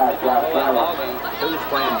 25, Josh Chandler. Cougars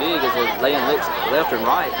playing big as they're laying licks left and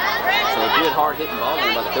right. So a good hard-hitting ball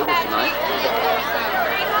game by the Cougars tonight.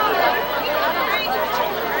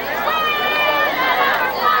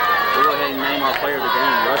 We'll go ahead and name our player of the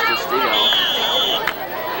game, Rusty Stegall.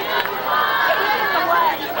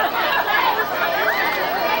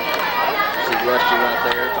 See Rusty right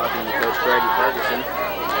there talking to Coach Grady Ferguson.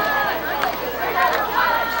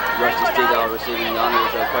 Rusty Stegall receiving the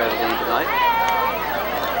honors of player of the game tonight.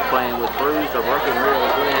 Playing with bruised or broken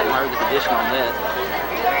ribs. Really hadn't heard the condition on that.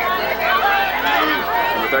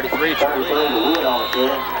 Number 33, Charlie. The ball.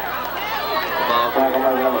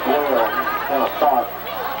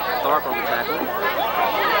 Tharp on the tackle.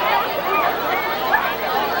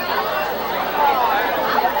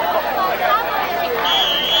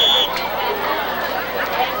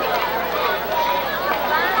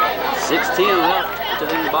 .6:10 left to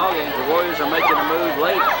end the ball game. The Warriors are making a move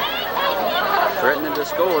late, threatening to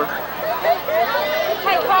score.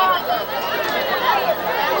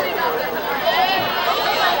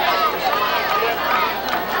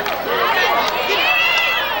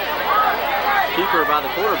 by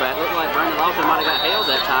the quarterback. Looked like Brandon Lofton might have got held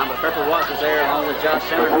that time, but Pepper Watts was there along with Josh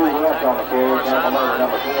Chandler to make the tackle on the sideline.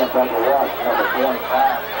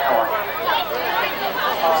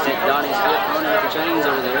 Sent Donnie Smith running with the chains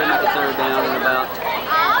over there, make a third down and about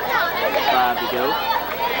 5 to go.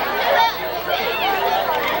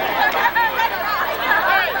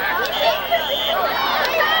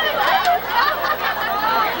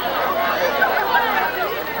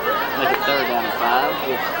 Make it third down and 5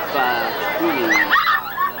 with 5:20 left in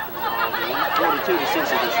the ball game. 42 to 6 is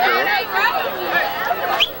the score.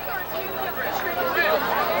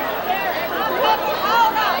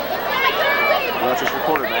 Welch is the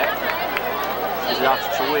quarterback. This is off to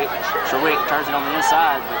Sherwick. Sherwick turns it on the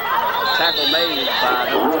inside, but tackle made by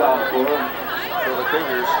number 12 for the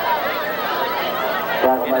Cougars.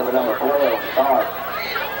 Into the number 12, start.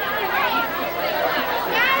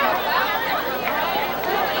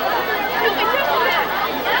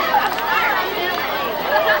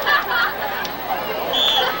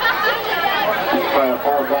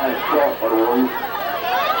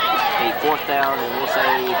 A fourth down, and we'll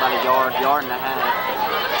say about a yard and a half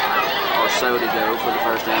or so to go for the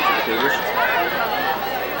first down for the Cougars.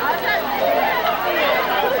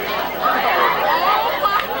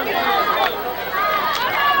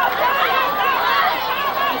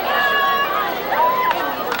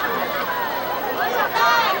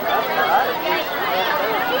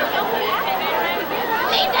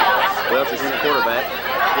 Welch is in the quarterback.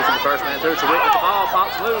 Gets to the first man through. Sherwick with the ball,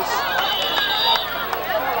 pops loose.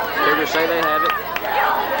 Cougars say they have it.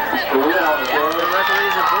 The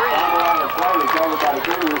referees agree.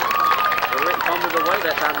 Sherwick fumbled away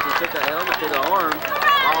that time as he took the helmet to the arm.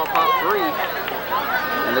 Ball popped free.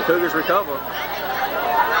 And the Cougars recover.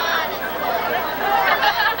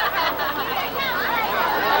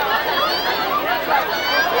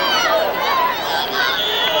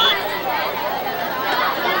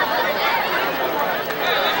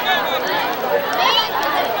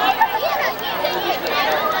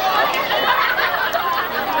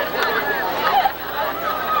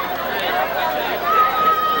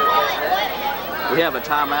 We have a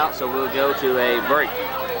timeout, so we'll go to a break.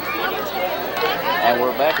 And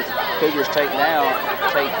we're back as Cougars take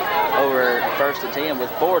over first and 10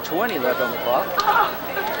 with 4:20 left on the clock.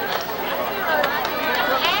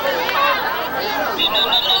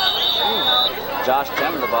 Josh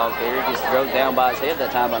Chandler, the ball carrier, gets drug down by his head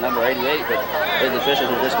that time by number 88, but his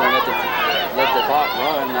officials are just going to let the clock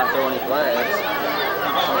run and not throw any flags.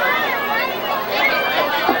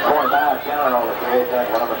 25 Chandler on the carry,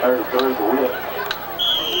 tackle number 33 for Whip.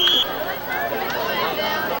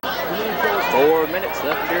 4 minutes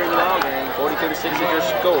left here in the ball game. 42 to 6 is your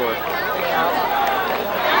score.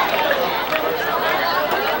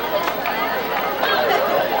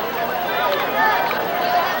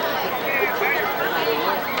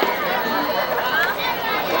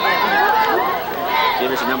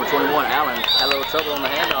 Give us a number 21, Allen. Had a little trouble on the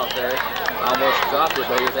handoff there. Almost dropped it,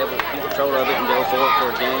 but he was able to keep control of it and go for it for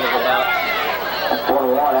a gain of about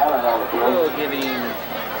 21 Allen on the field. We'll give him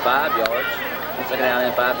 5 yards. Second down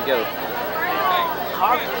and 5 to go.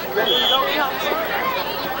 Ready to go in.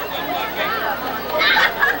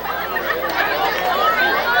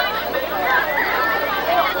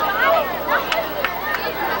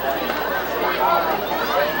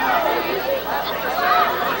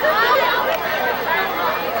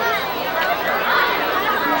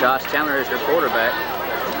 Josh Chandler is your quarterback.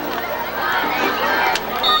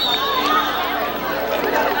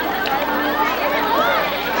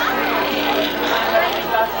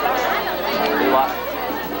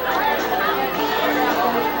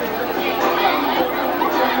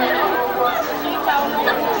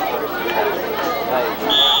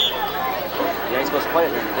 You ain't supposed to play it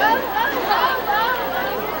during the game.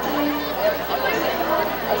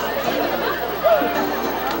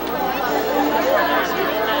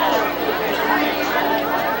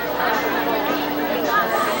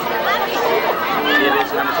 Give it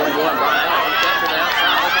to number 21, Brian Allen. He cut to the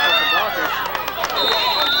outside, looking for some blockers.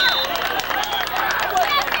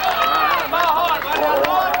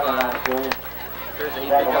 Appears that he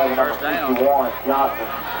picked up the first down.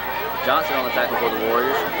 Johnson on the tackle for the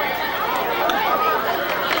Warriors.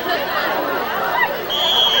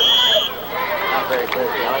 Not very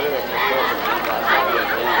quickly.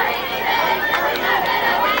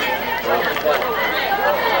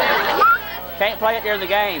 Can't play it during the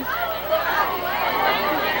game.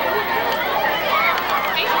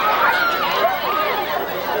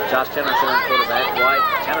 Josh Chandler still in quarterback. White.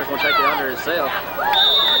 Chandler's going to take it under himself.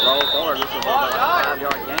 Roll forward. This is about a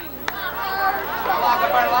 5-yard gain.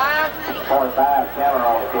 25 Chandler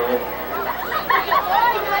on the field.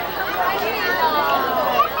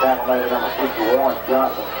 Tackle made number 51,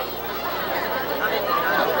 Johnson.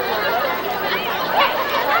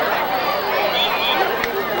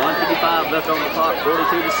 Left on the clock,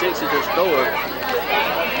 42-6 is their score.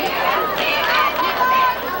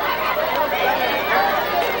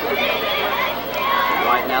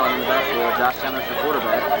 Right now in the backfield, Josh Chandler's the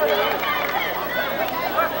quarterback.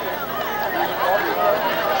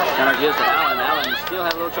 Chandler gives to Allen. Allen still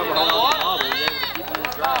had a little trouble holding on to the ball, but he's able to keep it in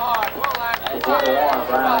his drive. As about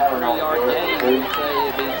a 3-yard gain, we'd say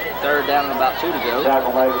it'd be third down and about 2 to go.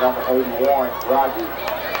 Tackle made number 81, Roger.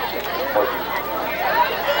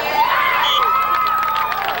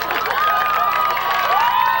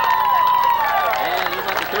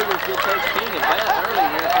 Good Coach King at bat early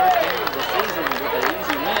here, first game of the season with an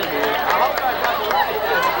easy win here.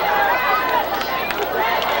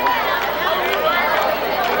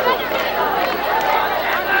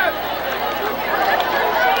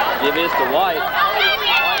 Give this to White.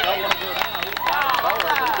 White don't want to go down.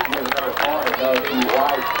 He's got the forward.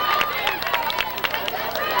 White.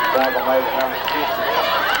 Tackle made number 60.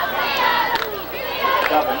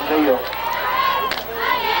 Second steal.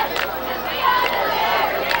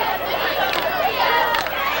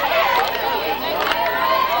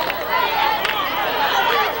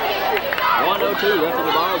 Left in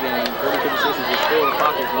the ball game. 42-6 is the score. The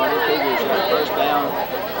clock is running. Cougars have first down.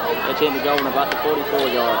 They tend to go on about the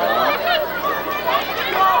 44-yard line.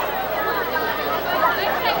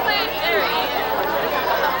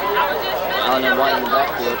 Allen and White in the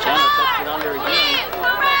backfield. Chandler takes it under again.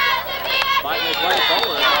 Fighting his way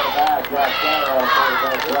forward. Good drive by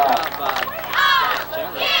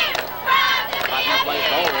Chandler. Fighting his way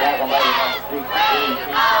forward.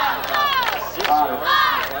 6 yards.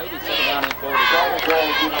 He's settled down in Florida.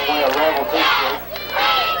 Giving away a rebel t-shirt.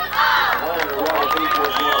 The winner of the rebel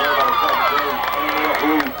t-shirt being away by the second grade, Andy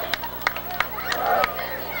Blue.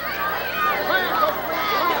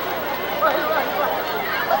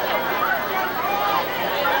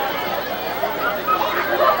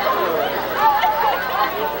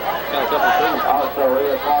 Got a couple of things. Also,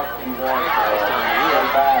 Ed Foxy won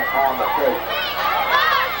 35 Palmer State.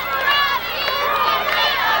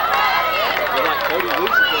 Cody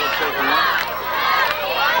Weeks is going to take him out.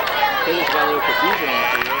 Cody's got a little confusion on the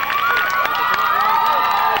field.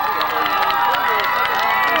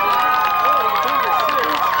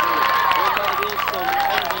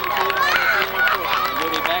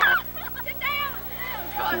 We'll be back.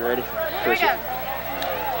 You ready? Push it.